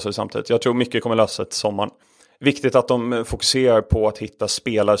tid på sig samtidigt. Jag tror mycket kommer lösa sig till sommaren. Viktigt att de fokuserar på att hitta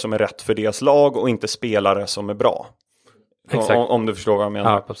spelare som är rätt för deras lag och inte spelare som är bra. Om du förstår vad jag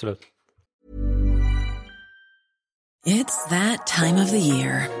menar. Ja, absolut. It's that time of the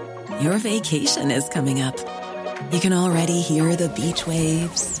year. Your vacation is coming up. You can already hear the beach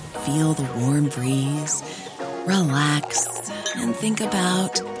waves, feel the warm breeze, relax and think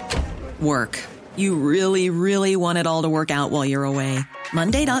about work. You really, really want it all to work out while you're away.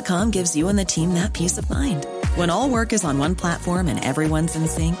 Monday.com gives you and the team that peace of mind. When all work is on one platform and everyone's in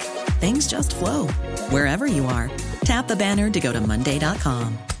sync, things just flow. Wherever you are, tap the banner to go to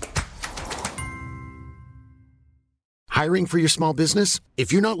Monday.com. Hiring for your small business?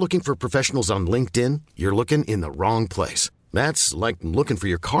 If you're not looking for professionals on LinkedIn, you're looking in the wrong place. That's like looking for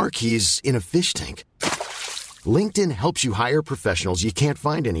your car keys in a fish tank. LinkedIn helps you hire professionals you can't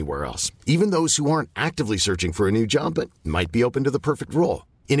find anywhere else, even those who aren't actively searching for a new job but might be open to the perfect role.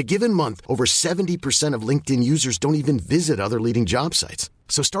 In a given month, over 70% of LinkedIn users don't even visit other leading job sites.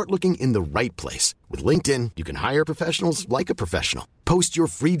 So start looking in the right place. With LinkedIn, you can hire professionals like a professional. Post your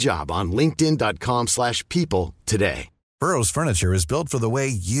free job on linkedin.com/people today. Burrow's furniture is built for the way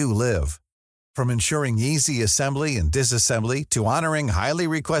you live. From ensuring easy assembly and disassembly to honoring highly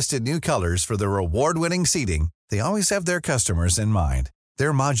requested new colors for their award-winning seating, they always have their customers in mind.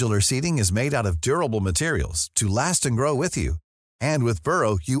 Their modular seating is made out of durable materials to last and grow with you. And with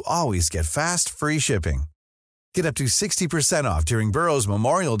Burrow, you always get fast, free shipping. Get up to 60% off during Burrow's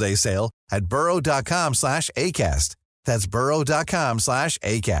Memorial Day sale at burrow.com/ACAST. That's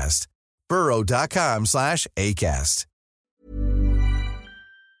burrow.com/ACAST. burrow.com/ACAST.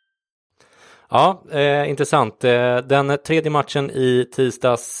 Ja, intressant. Den tredje matchen i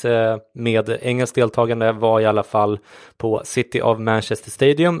tisdags med engelskt deltagande var i alla fall på City of Manchester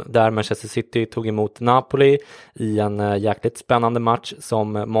Stadium, där Manchester City tog emot Napoli i en jäkligt spännande match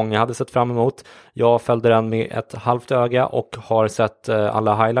som många hade sett fram emot. Jag följde den med ett halvt öga och har sett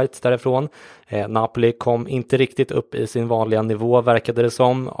alla highlights därifrån. Napoli kom inte riktigt upp i sin vanliga nivå, verkade det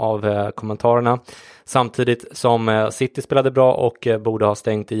som, av kommentarerna. Samtidigt som City spelade bra och borde ha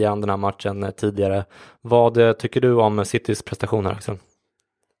stängt igen den här matchen tidigare. Vad tycker du om Citys prestationer, Axel?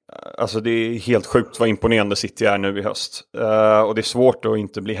 Alltså det är helt sjukt vad imponerande City är nu i höst. Och det är svårt att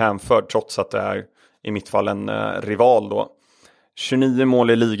inte bli hänförd trots att det är i mitt fall en rival då. 29 mål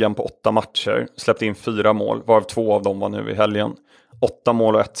i ligan på 8 matcher. Släppte in 4 mål, varav 2 av dem var nu i helgen. 8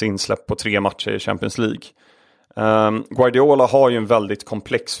 mål och 1 insläpp på 3 matcher i Champions League. Guardiola har ju en väldigt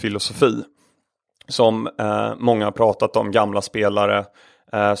komplex filosofi. Som många har pratat om, gamla spelare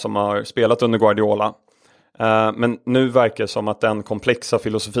som har spelat under Guardiola. Men nu verkar det som att den komplexa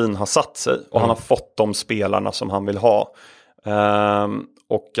filosofin har satt sig. Och han har fått de spelarna som han vill ha.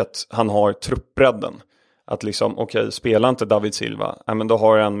 Och att han har truppbredden. Att liksom, okej, spelar inte David Silva, men då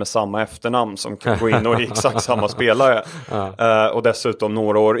har jag en med samma efternamn som kan gå in och är exakt samma spelare. Och dessutom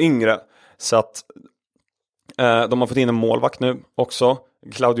några år yngre. Så att de har fått in en målvakt nu också.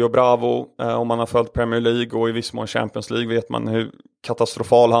 Claudio Bravo, om man har följt Premier League och i viss mån Champions League vet man hur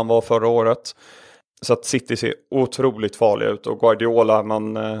katastrofal han var förra året. Så att City ser otroligt farliga ut och Guardiola,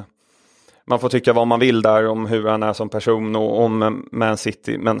 man får tycka vad man vill där om hur han är som person och om Man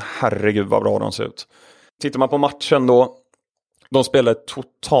City, men herregud vad bra de ser ut. Tittar man på matchen då, de spelade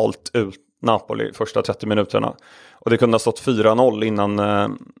totalt ut Napoli första 30 minuterna. Och det kunde ha stått 4-0 innan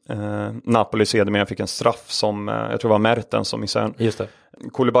Napoli sedermera fick en straff som, jag tror det var Mertens som missade den. Just det.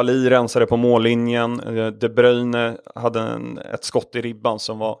 Koulibaly rensade på mållinjen. De Bruyne hade ett skott i ribban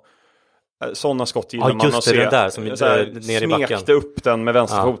som var sådana skott gillar man att se. Den där som ner i backen. Smekte upp den med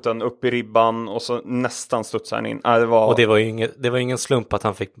vänsterfoten upp i ribban och så nästan studsade han in. Och det var ingen slump att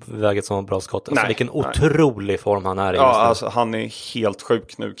han fick väga ett sådant bra skott. Alltså vilken otrolig form han är i. Ja, alltså han är helt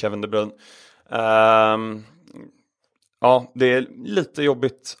sjuk nu, Kevin De Bruyne. Ja, det är lite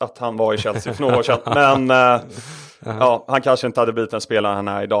jobbigt att han var i Chelsea för några år sedan. Men ja, han kanske inte hade blivit en spelare han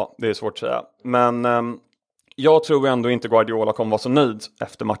är idag. Det är svårt att säga. Men jag tror ändå inte Guardiola kommer vara så nöjd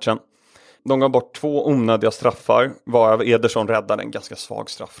efter matchen. De gav bort 2 onödiga straffar. Varav Ederson räddade en ganska svag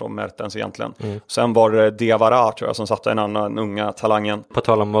straff från Mertens egentligen. Sen var det Diawara tror jag som satte en annan unga talangen. På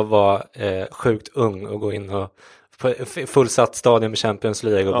tal om att vara sjukt ung och gå in och fullsatt stadion med Champions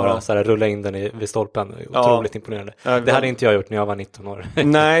League och bara så här rulla in den vid stolpen. Otroligt imponerande. Det hade inte jag gjort när jag var 19 år.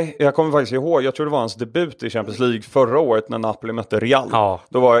 Nej, jag kommer faktiskt ihåg. Jag tror det var hans debut i Champions League förra året när Napoli mötte Real.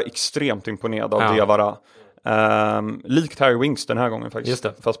 Då var jag extremt imponerad av Diawara. Likt Harry Winks den här gången faktiskt.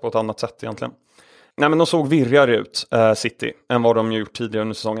 Fast på ett annat sätt egentligen. Nej, men de såg virrigare ut, City, än vad de gjort tidigare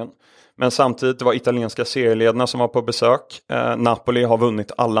under säsongen. Men samtidigt, det var italienska serieledarna som var på besök. Napoli har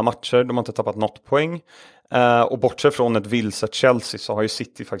vunnit alla matcher. De har inte tappat något poäng. Och bortsett från ett vilset Chelsea så har ju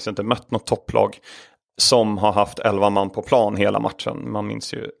City faktiskt inte mött något topplag som har haft 11 man på plan hela matchen. Man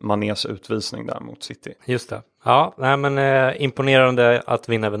minns ju Manés utvisning där mot City. Just det. Ja, nej, men imponerande att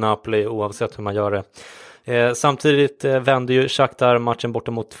vinna över Napoli oavsett hur man gör det. Samtidigt vände ju Shakhtar matchen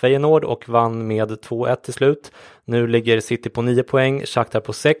borta mot Feyenoord och vann med 2-1 till slut. Nu ligger City på 9 poäng, Shakhtar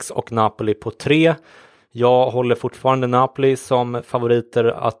på 6 och Napoli på 3. Jag håller fortfarande Napoli som favoriter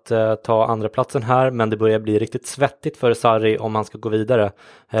att ta andra platsen här, men det börjar bli riktigt svettigt för Sarri om han ska gå vidare.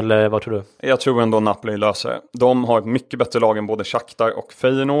 Eller vad tror du? Jag tror ändå Napoli löser. De har ett mycket bättre lag än både Shakhtar och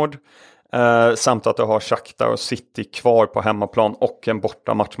Feyenoord. Samt att de har Shakhtar och City kvar på hemmaplan och en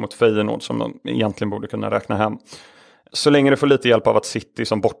bortamatch mot Feyenoord som de egentligen borde kunna räkna hem. Så länge det får lite hjälp av att City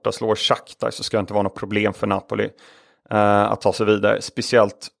som borta slår Shakhtar så ska det inte vara något problem för Napoli att ta sig vidare.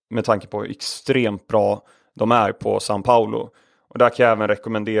 Speciellt med tanke på hur extremt bra de är på São Paulo. Och där kan jag även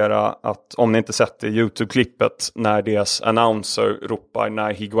rekommendera att om ni inte sett det YouTube-klippet när deras announcer ropar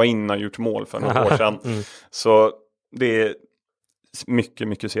när Higuain har gjort mål för några år sedan. Så det är mycket,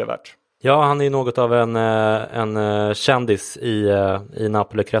 mycket sevärt. Ja, han är något av en kändis i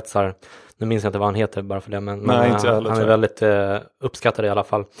Napoli-kretsar. Nu minns jag inte vad han heter bara för det, men han är väldigt uppskattad i alla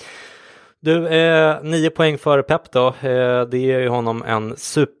fall. Du, 9 poäng för Pep då. Det ger ju honom en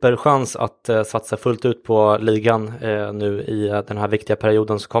superchans att satsa fullt ut på ligan nu i den här viktiga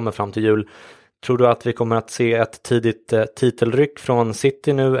perioden som kommer fram till jul. Tror du att vi kommer att se ett tidigt titelryck från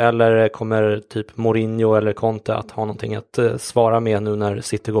City nu, eller kommer typ Mourinho eller Conte att ha någonting att svara med nu när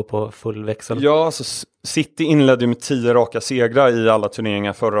City går på full växel? Ja, alltså City inledde med 10 raka segrar i alla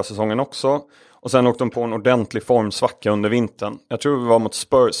turneringar förra säsongen också. Och sen åkte de på en ordentlig formsvacka under vintern. Jag tror det var mot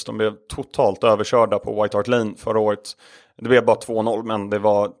Spurs. De blev totalt överkörda på White Hart Lane förra året. Det blev bara 2-0, men det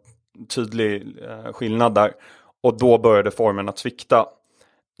var tydlig skillnad där. Och då började formen att svikta.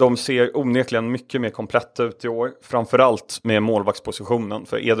 De ser onekligen mycket mer kompletta ut i år. Framförallt med målvaktspositionen.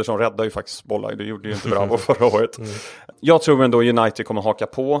 För Ederson räddade ju faktiskt bollar. Det gjorde ju inte Bravo förra året. Jag tror ändå United kommer haka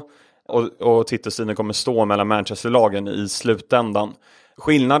på. Och titelstriden kommer stå mellan Manchester-lagen i slutändan.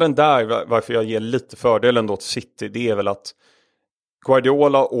 Skillnaden där, varför jag ger lite fördelen då till City, det är väl att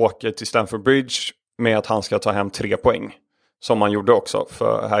Guardiola åker till Stamford Bridge med att han ska ta hem 3 poäng. Som han gjorde också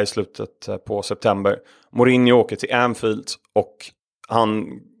för här i slutet på september. Mourinho åker till Anfield och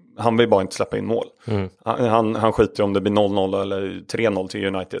han vill bara inte släppa in mål. Han skiter om det blir 0-0 eller 3-0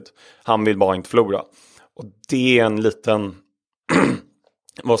 till United. Han vill bara inte förlora. Och det är en liten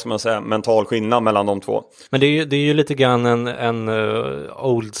vad ska man säga, mental skillnad mellan de två. Men det är ju lite grann en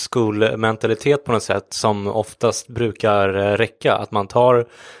old school mentalitet på något sätt som oftast brukar räcka. Att man tar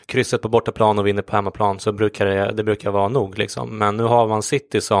krysset på bortaplan och vinner på hemmaplan, så det brukar vara nog liksom. Men nu har man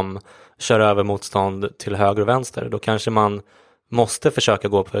City som kör över motstånd till höger och vänster. Då kanske man måste försöka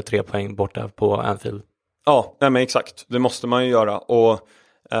gå för 3 poäng borta på Anfield. Ja, men exakt. Det måste man ju göra. Och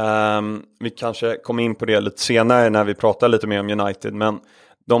vi kanske kommer in på det lite senare när vi pratar lite mer om United. Men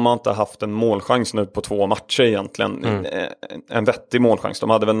de har inte haft en målchans nu på 2 matcher egentligen. En vettig målchans. De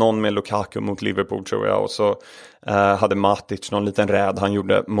hade väl någon med Lukaku mot Liverpool tror jag. Och så hade Matic någon liten räd han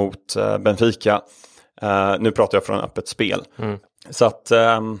gjorde mot Benfica. Nu pratar jag från öppet spel. Så att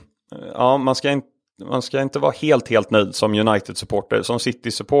ja, man ska inte vara helt nöjd som United-supporter. Som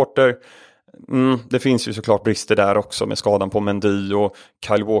City-supporter, det finns ju såklart brister där också med skadan på Mendy och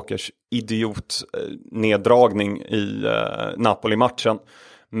Kyle Walkers idiot-neddragning i Napoli-matchen.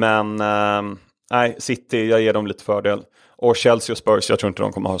 Men nej, City, jag ger dem lite fördel. Och Chelsea och Spurs, jag tror inte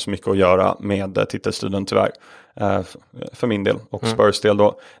de kommer ha så mycket att göra med titelstriden tyvärr. För min del och Spurs del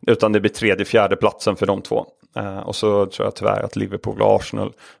då. Utan det blir 3:e, 4:e platsen för de två. Och så tror jag tyvärr att Liverpool och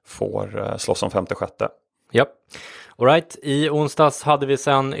Arsenal får slåss om 5:e, 6:e. Ja. All right. I onsdags hade vi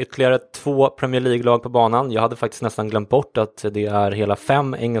sen ytterligare 2 Premier League-lag på banan. Jag hade faktiskt nästan glömt bort att det är hela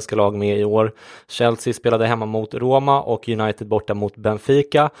 5 engelska lag med i år. Chelsea spelade hemma mot Roma och United borta mot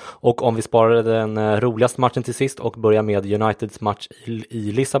Benfica. Och om vi sparade den roligaste matchen till sist och börjar med Uniteds match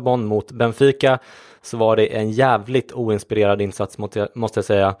i Lissabon mot Benfica, så var det en jävligt oinspirerad insats måste jag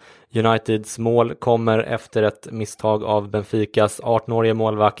säga. Uniteds mål kommer efter ett misstag av Benficas 18-årige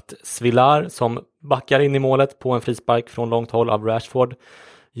målvakt Svilar som backar in i målet på en frispark från långt håll av Rashford.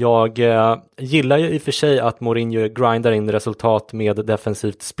 Jag gillar ju i och för sig att Mourinho grindar in resultat med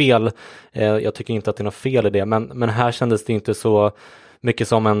defensivt spel. Jag tycker inte att det är något fel i det, men här kändes det inte så mycket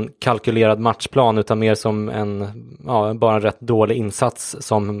som en kalkylerad matchplan utan mer som bara en rätt dålig insats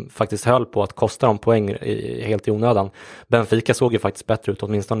som faktiskt höll på att kosta dem poäng helt i onödan. Benfica såg ju faktiskt bättre ut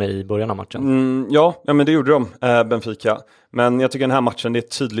åtminstone i början av matchen. Ja, men det gjorde de, Benfica. Men jag tycker den här matchen det är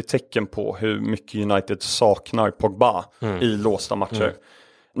ett tydligt tecken på hur mycket United saknar Pogba i låsta matcher.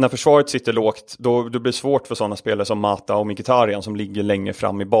 När försvaret sitter lågt, då blir det svårt för sådana spelare som Mata och Mkhitaryan som ligger längre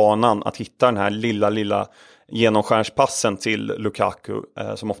fram i banan att hitta den här lilla genomskärspassen till Lukaku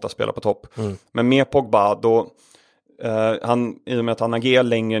som ofta spelar på topp. Men med Pogba, då, i och med att han agerar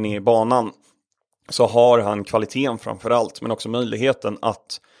längre ner i banan så har han kvaliteten framförallt, men också möjligheten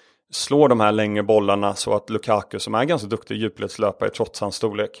att slå de här längre bollarna så att Lukaku, som är ganska duktig djupledslöpare trots hans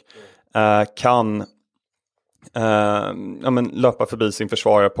storlek, kan löpa förbi sin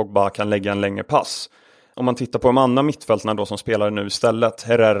försvarare. Pogba kan lägga en längre pass. Om man tittar på de andra mittfältarna då som spelar nu istället,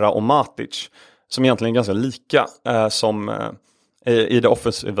 Herrera och Matic, som egentligen är ganska lika i det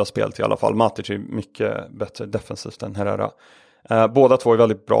offensiva spelet i alla fall. Matic är mycket bättre defensivt än Herrera. Båda två är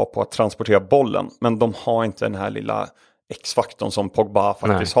väldigt bra på att transportera bollen, men de har inte den här lilla X-faktorn som Pogba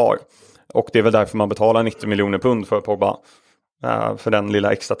faktiskt har. Och det är väl därför man betalar 90 miljoner pund för Pogba. För den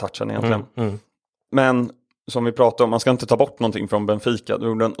lilla extra touchen egentligen. Men som vi pratade om, man ska inte ta bort någonting från Benfica. De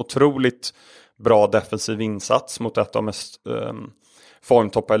gjorde en otroligt bra defensiv insats mot ett av mest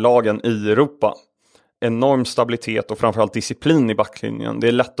formtoppar lagen i Europa. Enorm stabilitet och framförallt disciplin i backlinjen. Det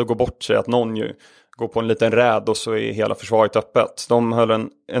är lätt att gå bort sig att någon ju går på en liten räd och så är hela försvaret öppet. De höll en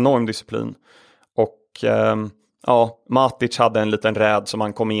enorm disciplin. Och Matic hade en liten räd som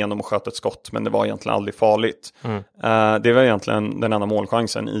han kom igenom och sköt ett skott, men det var egentligen aldrig farligt. Det var egentligen den enda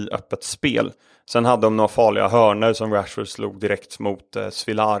målchansen i öppet spel. Sen hade de några farliga hörner som Rashford slog direkt mot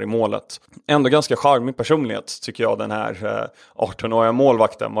Svilar i målet. Ändå ganska charmig personlighet tycker jag, den här 18-åriga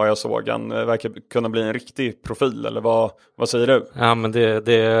målvakten, vad jag såg. Han verkar kunna bli en riktig profil, eller vad säger du? Ja, men det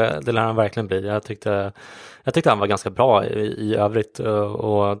lär han verkligen bli. Jag tyckte han var ganska bra i övrigt,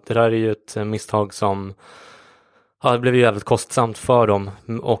 och det där är ju ett misstag som det blev ju jävligt kostsamt för dem,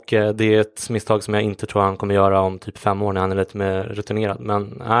 och det är ett misstag som jag inte tror han kommer göra om typ 5 år när han är lite mer rutinerad.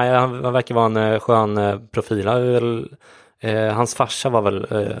 Men han verkar vara en skön profil. Hans farsa var väl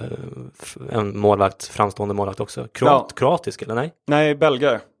en framstående målvakt också. Kroatisk eller nej? Nej,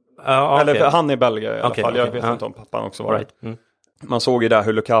 belgare. Okay. Eller han är belgare i alla fall. Jag vet inte om pappan också var det. Man såg ju där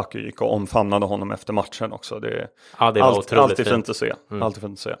hur Lukaku gick och omfamnade honom efter matchen också. Det var alltid fint att se. Alltid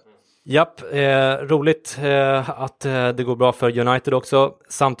fint att se. Japp, roligt att det går bra för United också.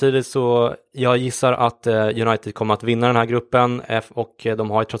 Samtidigt så jag gissar att United kommer att vinna den här gruppen, och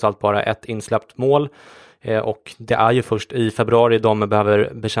de har ju trots allt bara ett insläppt mål. Och det är ju först i februari de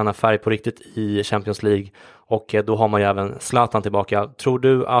behöver bekänna färg på riktigt i Champions League. Och då har man ju även Zlatan tillbaka. Tror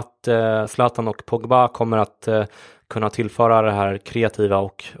du att Zlatan och Pogba kommer att kunna tillföra det här kreativa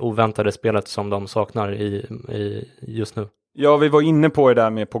och oväntade spelet som de saknar i just nu? Ja, vi var inne på det där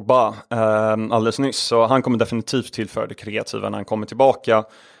med Pogba alldeles nyss. Så han kommer definitivt tillföra det kreativa när han kommer tillbaka.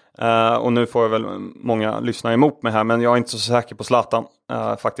 Och nu får jag väl många lyssna emot mig här, men jag är inte så säker på Zlatan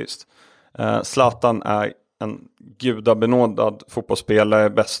faktiskt. Zlatan är en gudabenådad fotbollsspelare,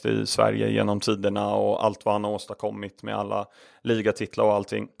 bäst i Sverige genom tiderna, och allt vad han har åstadkommit med alla ligatitlar och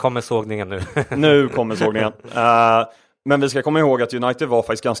allting. Kommer sågningen nu? Nu kommer sågningen. Men vi ska komma ihåg att United var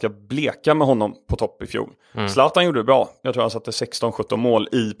faktiskt ganska bleka med honom på topp i fjol. Zlatan gjorde det bra. Jag tror han satte 16-17 mål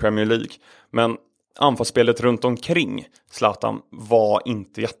i Premier League. Men anfallsspelet runt omkring Zlatan var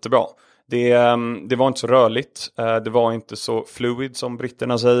inte jättebra. Det var inte så rörligt. Det var inte så fluid som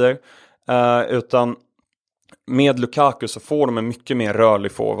britterna säger. Utan med Lukaku så får de en mycket mer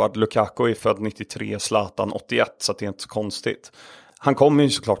rörlig forward. Lukaku är född 93, Zlatan 81, så det är inte så konstigt. Han kommer ju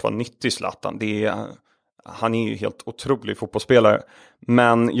såklart vara nyttig, Zlatan. Han är ju helt otrolig fotbollsspelare.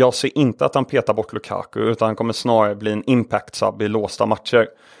 Men jag ser inte att han petar bort Lukaku, utan han kommer snarare bli en impact sub i låsta matcher.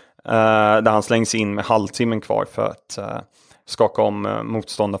 Där han slängs in med halvtimmen kvar för att skaka om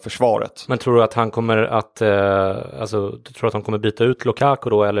motståndarförsvaret. Men tror du att han kommer att du tror att de kommer byta ut Lukaku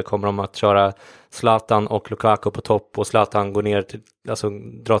då, eller kommer de att köra Zlatan och Lukaku på topp och Zlatan går ner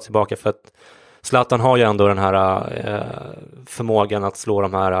dra tillbaka, för att Zlatan har ju ändå den här förmågan att slå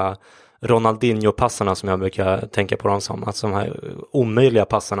de här Ronaldinho-passarna som jag brukar tänka på dem som, alltså de här omöjliga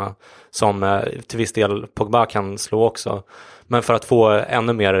passarna som till viss del Pogba kan slå också. Men för att få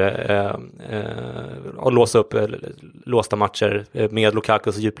ännu mer och låsa upp låsta matcher med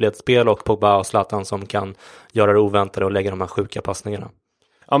Lukakus djupledsspel och Pogba och Zlatan som kan göra det oväntade och lägga de här sjuka passningarna.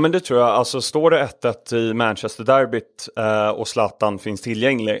 Ja, men det tror jag. Alltså står det 1-1 i Manchester derbyt och Zlatan finns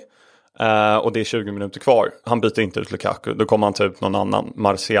tillgänglig och det är 20 minuter kvar. Han byter inte ut Lukaku. Då kommer han ta ut någon annan.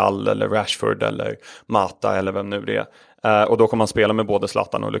 Martial eller Rashford eller Mata eller vem nu det är. Och då kommer man spela med både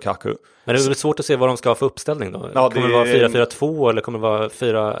Zlatan och Lukaku. Men det är väl svårt att se vad de ska ha för uppställning då? Ja, kommer det vara 4-4-2 eller kommer det vara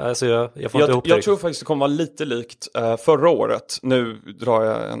 4... Alltså jag får inte ihop det. Jag tror faktiskt det kommer vara lite likt förra året. Nu drar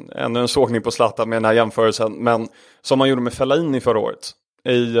jag ännu en sågning på Zlatan med den här jämförelsen. Men som man gjorde med Fellaini förra året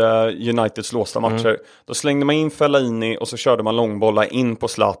i Uniteds låsta matcher. Då slängde man in Fellaini och så körde man långbollar in på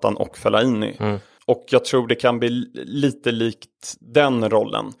Zlatan och Fellaini. Och jag tror det kan bli lite likt den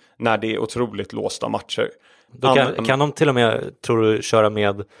rollen när det är otroligt låsta matcher. Då kan de till och med, tror du, köra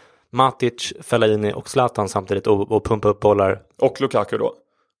med Matic, Fellaini och Zlatan samtidigt och pumpa upp bollar? Och Lukaku då?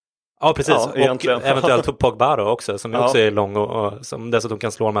 Ja, precis. Ja, och egentligen. eventuellt Pogba då också, som också är lång och som dessutom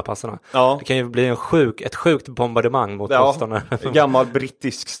kan slå de här passarna. Ja. Det kan ju bli ett sjukt bombardemang mot motståndarna. Gammal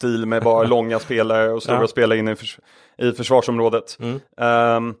brittisk stil med bara långa spelare och stora spelare inne i försvarsområdet.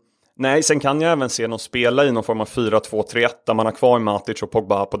 Nej, sen kan jag även se någon spela i någon form av 4-2-3-1 där man har kvar Matic och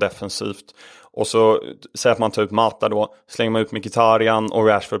Pogba på defensivt. Och så säger att man tar ut Mata då, slänger man ut Mkhitaryan och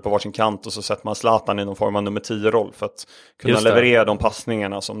Rashford på varsin kant och så sätter man Zlatan i någon form av nummer 10-roll för att kunna leverera de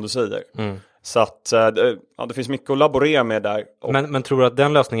passningarna som du säger. Så att det finns mycket att laborera med där. Men tror du att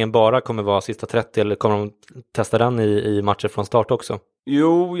den lösningen bara kommer vara sista 30 eller kommer de testa den i matcher från start också?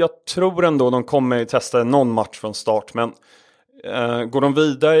 Jo, jag tror ändå de kommer testa någon match från start, men går de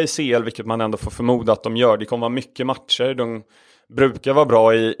vidare i CL, vilket man ändå får förmoda att de gör, det kommer vara mycket matcher. De brukar vara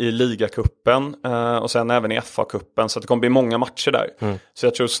bra i ligacupen och sen även i FA-cupen, så det kommer bli många matcher där. Så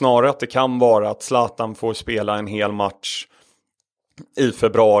jag tror snarare att det kan vara att Zlatan får spela en hel match i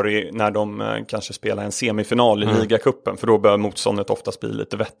februari när de kanske spelar en semifinal i ligacupen, för då bör motståndet oftast bli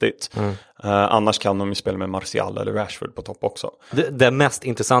lite vettigt. Annars kan de ju spela med Martial eller Rashford på topp också. Det mest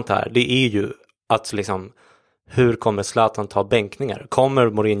intressanta här, det är ju att liksom, hur kommer Zlatan ta bänkningar? Kommer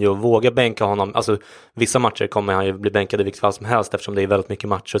Mourinho våga bänka honom? Alltså vissa matcher kommer han ju bli bänkad i vilket fall som helst eftersom det är väldigt mycket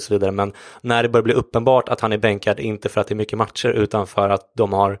matcher och så vidare. Men när det börjar bli uppenbart att han är bänkad, inte för att det är mycket matcher utan för att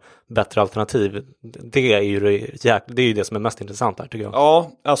de har bättre alternativ. Det är ju det som är mest intressant här, tycker jag.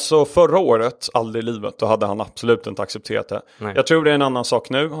 Ja, alltså förra året, aldrig i livet, då hade han absolut inte accepterat det. Nej. Jag tror det är en annan sak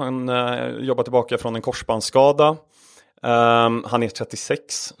nu. Han jobbar tillbaka från en korsbandsskada. Han är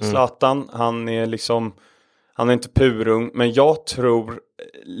 36, Zlatan. Han är inte purung, men jag tror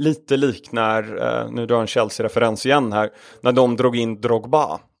lite liknar, nu drar en Chelsea-referens igen här, när de drog in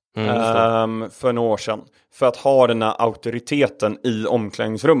Drogba för några år sedan. För att ha den här auktoriteten i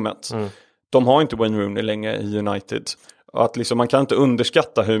omklädningsrummet. De har inte Wayne Rooney längre i United. Och att liksom, man kan inte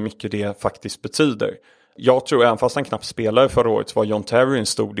underskatta hur mycket det faktiskt betyder. Jag tror, även fast han knappt spelade förra året, så var John Terry en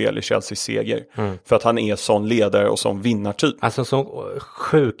stor del i Chelseas seger. För att han är sån ledare och sån vinnartyp. Alltså så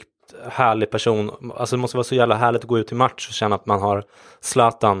sjukt härlig person. Alltså det måste vara så jävla härligt att gå ut i match och känna att man har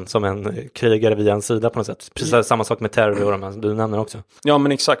Zlatan som en krigare via en sida på något sätt. Precis samma sak med Terry och de här du nämner också. Ja,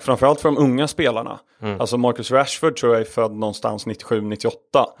 men exakt. Framförallt för de unga spelarna. Alltså Marcus Rashford tror jag är född någonstans 97-98.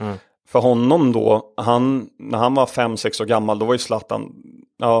 För honom då, när han var 5-6 år gammal, då var ju Zlatan,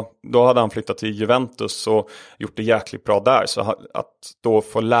 då hade han flyttat till Juventus och gjort det jäkligt bra där. Så att då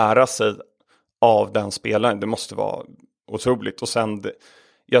få lära sig av den spelaren, det måste vara otroligt. Och sen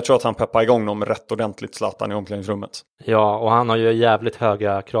jag tror att han peppar igång dem rätt ordentligt, Zlatan, i omklädningsrummet. Ja, och han har ju jävligt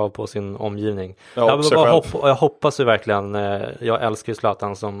höga krav på sin omgivning. Ja, jag hoppas ju verkligen, jag älskar ju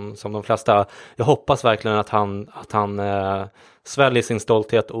Zlatan som de flesta. Jag hoppas verkligen att han sväljer sin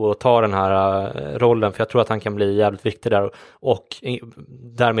stolthet och tar den här rollen, för jag tror att han kan bli jävligt viktig där. Och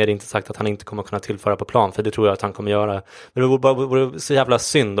därmed inte sagt att han inte kommer kunna tillföra på plan, för det tror jag att han kommer göra. Men det vore så jävla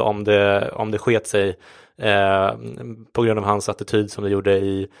synd om det sket sig på grund av hans attityd som det gjorde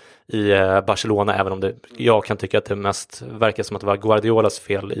i Barcelona, även om jag kan tycka att det mest verkar som att det var Guardiolas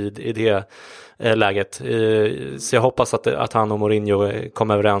fel i det läget. Så jag hoppas att han och Mourinho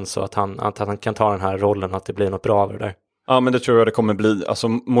kommer överens och att han kan ta den här rollen, att det blir något bra över det där. Ja, men det tror jag det kommer bli. Alltså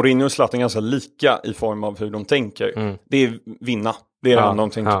Mourinho och Zlatan är ganska lika i form av hur de tänker. Det är vinna, det är det de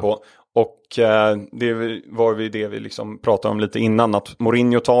tänker på. Och det var det vi liksom pratade om lite innan, att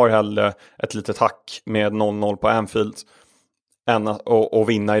Mourinho tar hellre ett litet hack med 0-0 på Anfield än att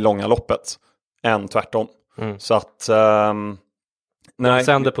vinna i långa loppet än tvärtom. Så att nej,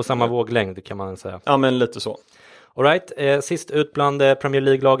 sänder på samma våglängd kan man säga. Ja, men lite så. All right, sist ut bland Premier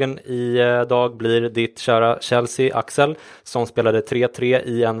League-lagen i dag blir ditt kära Chelsea, Axel, som spelade 3-3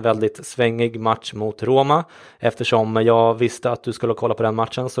 i en väldigt svängig match mot Roma. Eftersom jag visste att du skulle kolla på den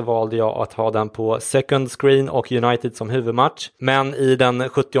matchen så valde jag att ha den på second screen och United som huvudmatch. Men i den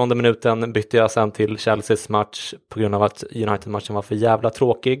 70:e minuten bytte jag sen till Chelseas match på grund av att United-matchen var för jävla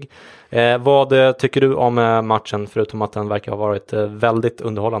tråkig. Vad tycker du om matchen, förutom att den verkar ha varit väldigt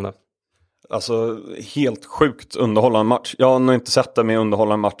underhållande? Alltså helt sjukt underhållande match. Jag har nog inte sett det med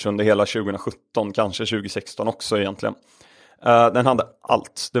underhållande match under hela 2017, kanske 2016 också egentligen. Den hade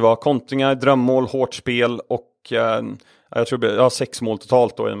allt. Det var kontringar, drömmål, hårt spel och jag tror det var 6 mål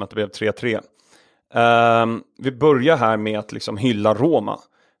totalt då, i och med att det blev 3-3. Vi börjar här med att liksom hylla Roma.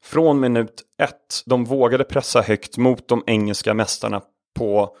 Från minut 1, de vågade pressa högt mot de engelska mästarna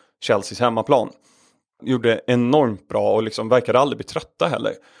på Chelseas hemmaplan. Gjorde enormt bra och liksom verkade aldrig bli trötta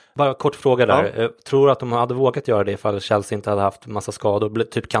heller. Bara kort fråga där. Ja. Tror du att de hade vågat göra det ifall Chelsea inte hade haft massa skador?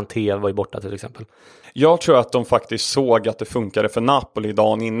 Typ Kanté var ju borta till exempel. Jag tror att de faktiskt såg att det funkade för Napoli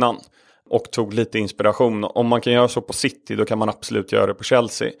dagen innan. och tog lite inspiration. Om man kan göra så på City, då kan man absolut göra det på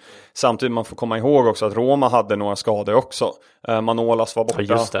Chelsea. Samtidigt man får komma ihåg också att Roma hade några skador också. Manolas var borta.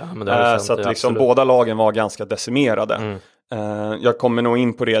 Ja, just det. Men det så att liksom båda lagen var ganska decimerade. Jag kommer nog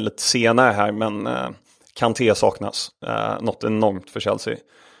in på det lite senare här, men Kanté saknas. Något enormt för Chelsea.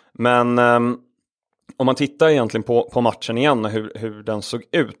 Men om man tittar egentligen på matchen igen och hur den såg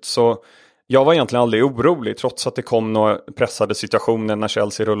ut, så jag var egentligen aldrig orolig, trots att det kom några pressade situationer när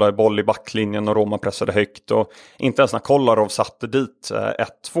Chelsea rullade boll i backlinjen och Roma pressade högt, och inte ens när Kolarov satte dit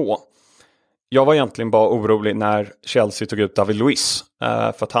 1-2. Jag var egentligen bara orolig när Chelsea tog ut David Luiz,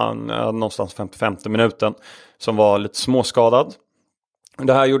 för att han någonstans 55:e minuten som var lite småskadad.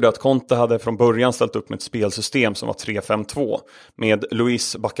 Det här gjorde att Conte hade från början ställt upp med ett spelsystem som var 3-5-2 med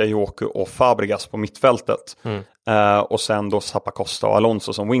Luiz, Bakayoko och Fabregas på mittfältet. Och sen då Zappacosta och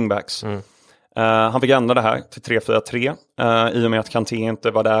Alonso som wingbacks. Han fick ändra det här till 3-4-3 i och med att Kanté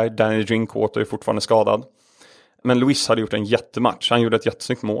inte var där. Danny Drinkwater är fortfarande skadad. Men Luiz hade gjort en jättematch. Han gjorde ett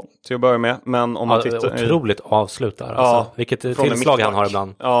jättesnyggt mål till att börja med. Men om man tittar otroligt avslut där. Alltså. Vilket tillslag han har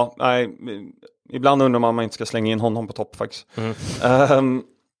ibland. Ja, nej, ibland undrar man om man inte ska slänga in honom på topp faktiskt.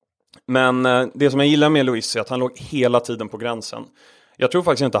 Men det som jag gillar med Luiz är att han låg hela tiden på gränsen. Jag tror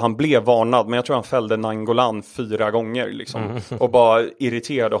faktiskt inte han blev varnad, men jag tror han fällde Nainggolan 4 gånger liksom, och bara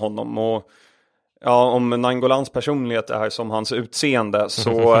irriterade honom. Och ja, om Nainggolans personlighet är som hans utseende,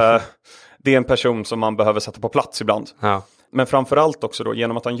 så det är en person som man behöver sätta på plats ibland. Ja. Men framförallt också då,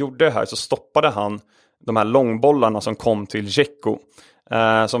 genom att han gjorde det här så stoppade han de här långbollarna som kom till Dzeko.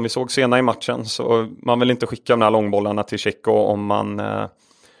 Som vi såg senare i matchen, så man vill inte skicka de här långbollarna till Dzeko om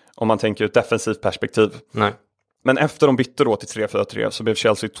man tänker ett defensivt perspektiv. Nej. Men efter de bytte då till 3-4-3 så blev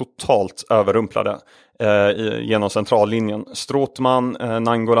Chelsea totalt överrumplade genom centrallinjen. Strootman,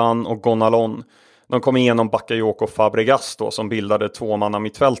 Nainggolan och Gonalon, de kom igenom Bakayoko och Fabregas då, som bildade 2-manna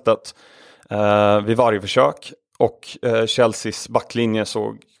mittfältet vid varje försök. Och Chelseas backlinje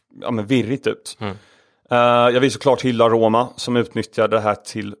såg virrigt ut. Jag vill såklart hylla Roma som utnyttjade det här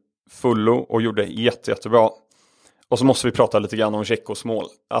till fullo och gjorde jättebra. Och så måste vi prata lite grann om Dzekos mål.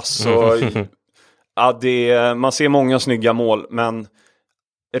 Alltså, ja, man ser många snygga mål, men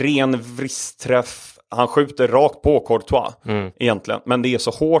ren vristträff. Han skjuter rakt på Courtois egentligen. Men det är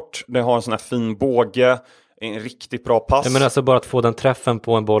så hårt, det har en sån här fin båge, en riktigt bra pass. Men alltså bara att få den träffen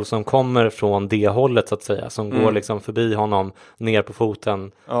på en boll som kommer från det hållet så att säga, som går liksom förbi honom ner på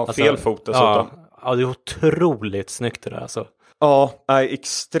foten. Ja, alltså, fel fot dessutom. Ja, det är otroligt snyggt det där alltså. Ja,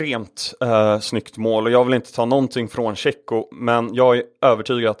 extremt snyggt mål, och jag vill inte ta någonting från Dzeko, men jag är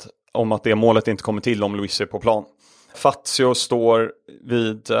övertygad om att det målet inte kommer till om Luiz är på plan. Fazio står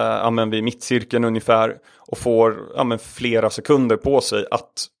vid mittcirkeln ungefär och får flera sekunder på sig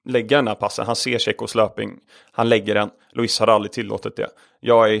att lägga den här passen. Han ser Dzekos löpning, han lägger den. Luiz har aldrig tillåtit det.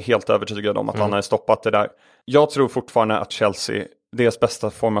 Jag är helt övertygad om att han har stoppat det där. Jag tror fortfarande att Chelsea, deras bästa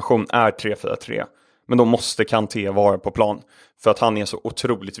formation är 3-4-3. Men då måste Kanté vara på plan, för att han är så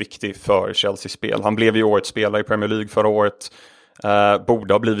otroligt viktig för Chelseas spel. Han blev ju årets spelare i Premier League förra året.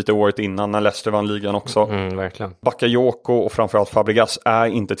 Borde ha blivit året innan när Leicester vann ligan också. Verkligen. Bakayoko och framförallt Fabregas är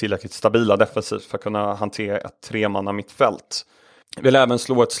inte tillräckligt stabila defensivt för att kunna hantera ett 3-manna mittfält. Jag vill även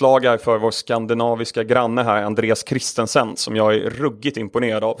slå ett slag här för vår skandinaviska granne här, Andreas Christensen, som jag är ruggigt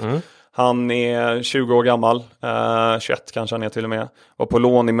imponerad av. Han är 20 år gammal, 21 kanske han är till och med. Var på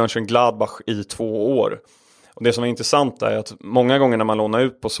lån i Mönchengladbach i 2 år. Och det som är intressant är att många gånger när man lånar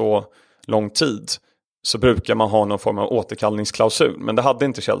ut på så lång tid så brukar man ha någon form av återkallningsklausul. Men det hade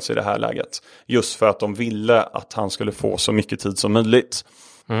inte Chelsea i det här läget. Just för att de ville att han skulle få så mycket tid som möjligt.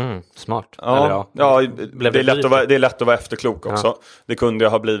 Smart. Ja, det är lätt att vara efterklok också. Ja. Det kunde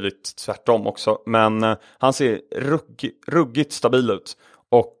ha blivit tvärtom också. Men han ser ruggigt stabil ut.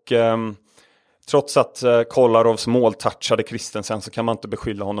 Och trots att Kolarovs mål touchade Christensen så kan man inte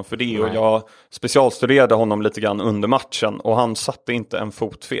beskylla honom för det. Nej. Och jag specialstuderade honom lite grann under matchen. Och han satte inte en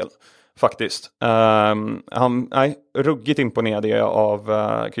fot fel. Faktiskt. Ruggigt imponerad av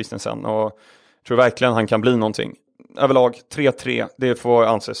Christensen. Och tror verkligen han kan bli någonting. Överlag 3-3. Det får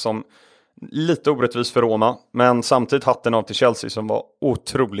anses som lite orättvis för Roma. Men samtidigt hatten av till Chelsea som var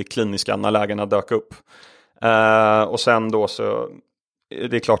otroligt kliniska när lägena dök upp. Och sen då så...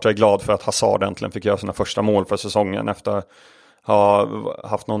 Det är klart jag är glad för att Hazard äntligen fick göra sina första mål för säsongen efter att ha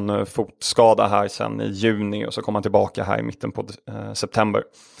haft någon fotskada här sen i juni, och så kom han tillbaka här i mitten på september.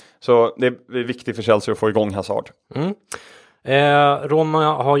 Så det är viktigt för Chelsea att få igång Hazard.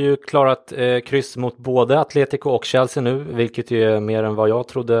 Roma har ju klarat kryss mot både Atletico och Chelsea nu, vilket ju är mer än vad jag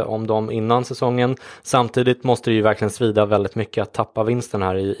trodde om dem innan säsongen. Samtidigt måste det ju verkligen svida väldigt mycket att tappa vinsten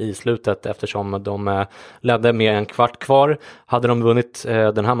här i slutet, eftersom de ledde med en kvart kvar. Hade de vunnit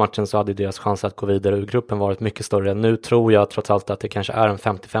den här matchen så hade deras chans att gå vidare ur gruppen varit mycket större. Nu tror jag trots allt att det kanske är en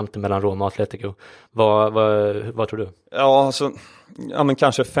 50-50 mellan Roma och Atletico. Vad tror du? Ja, alltså, men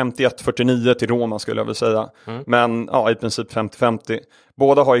kanske 51-49 till Roma skulle jag vilja säga. Men i princip 50-50.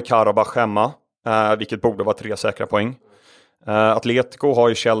 Båda har ju Karabach hemma, vilket borde vara 3 säkra poäng. Atletico har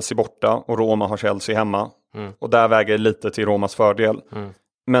ju Chelsea borta och Roma har Chelsea hemma. Och där väger lite till Romas fördel.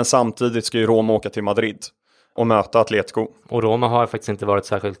 Men samtidigt ska ju Roma åka till Madrid och möta Atletico. Och Roma har faktiskt inte varit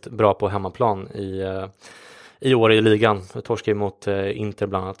särskilt bra på hemmaplan i år i ligan. Torskade mot Inter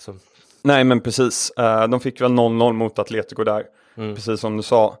bland annat. Så. Nej, men precis. De fick väl 0-0 mot Atletico där. Precis som du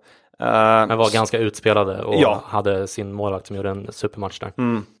sa. Men var ganska utspelade och hade sin målvakt som gjorde en supermatch där.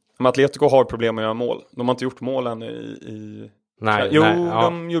 Men Atletico har problem att göra mål. De har inte gjort mål än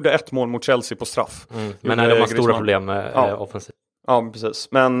de gjorde 1 mål mot Chelsea på straff. Men de har stora problem med offensivt. Ja, precis.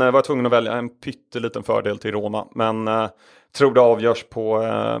 Men var tvungen att välja en pytteliten fördel till Roma. Men tror det avgörs på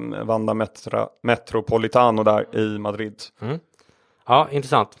Wanda Metropolitano där i Madrid. Ja,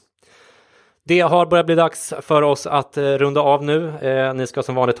 intressant. Det har börjat bli dags för oss att runda av nu. Ni ska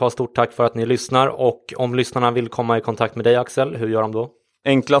som vanligt ha stort tack för att ni lyssnar. Och om lyssnarna vill komma i kontakt med dig, Axel, hur gör de då?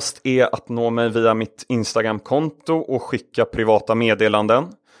 Enklast är att nå mig via mitt Instagram-konto och skicka privata meddelanden.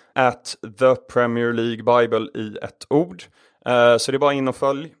 @The Premier League Bible i ett ord. Så det är bara in och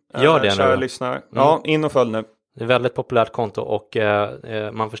följ. Gör det kära nu. Lyssnare. Ja, in och följ nu. Det är väldigt populärt konto och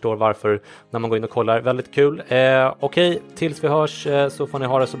man förstår varför när man går in och kollar. Väldigt kul. Okej, tills vi hörs så får ni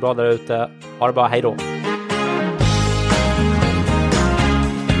ha det så bra där ute. Ha det bra, hej då!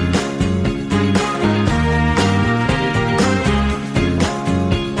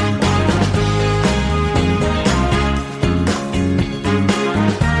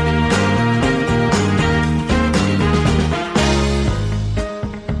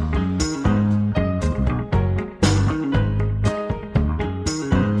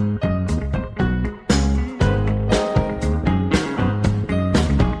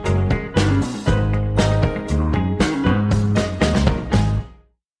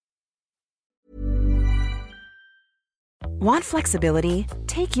 Want flexibility?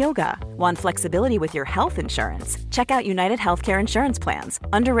 Take yoga. Want flexibility with your health insurance? Check out United Healthcare Insurance Plans.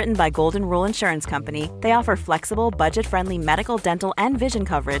 Underwritten by Golden Rule Insurance Company, they offer flexible, budget-friendly medical, dental, and vision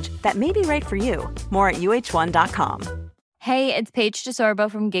coverage that may be right for you. More at uh1.com. Hey, it's Paige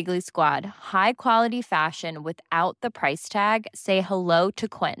DeSorbo from Giggly Squad. High quality fashion without the price tag. Say hello to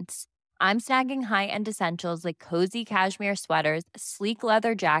Quince. I'm snagging high-end essentials like cozy cashmere sweaters, sleek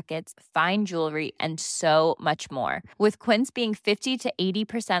leather jackets, fine jewelry, and so much more. With Quince being 50 to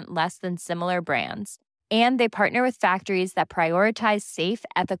 80% less than similar brands. And they partner with factories that prioritize safe,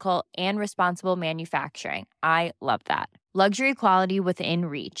 ethical, and responsible manufacturing. I love that. Luxury quality within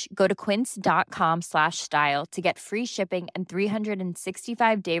reach. Go to quince.com/style to get free shipping and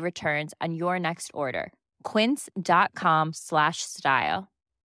 365-day returns on your next order. Quince.com/style.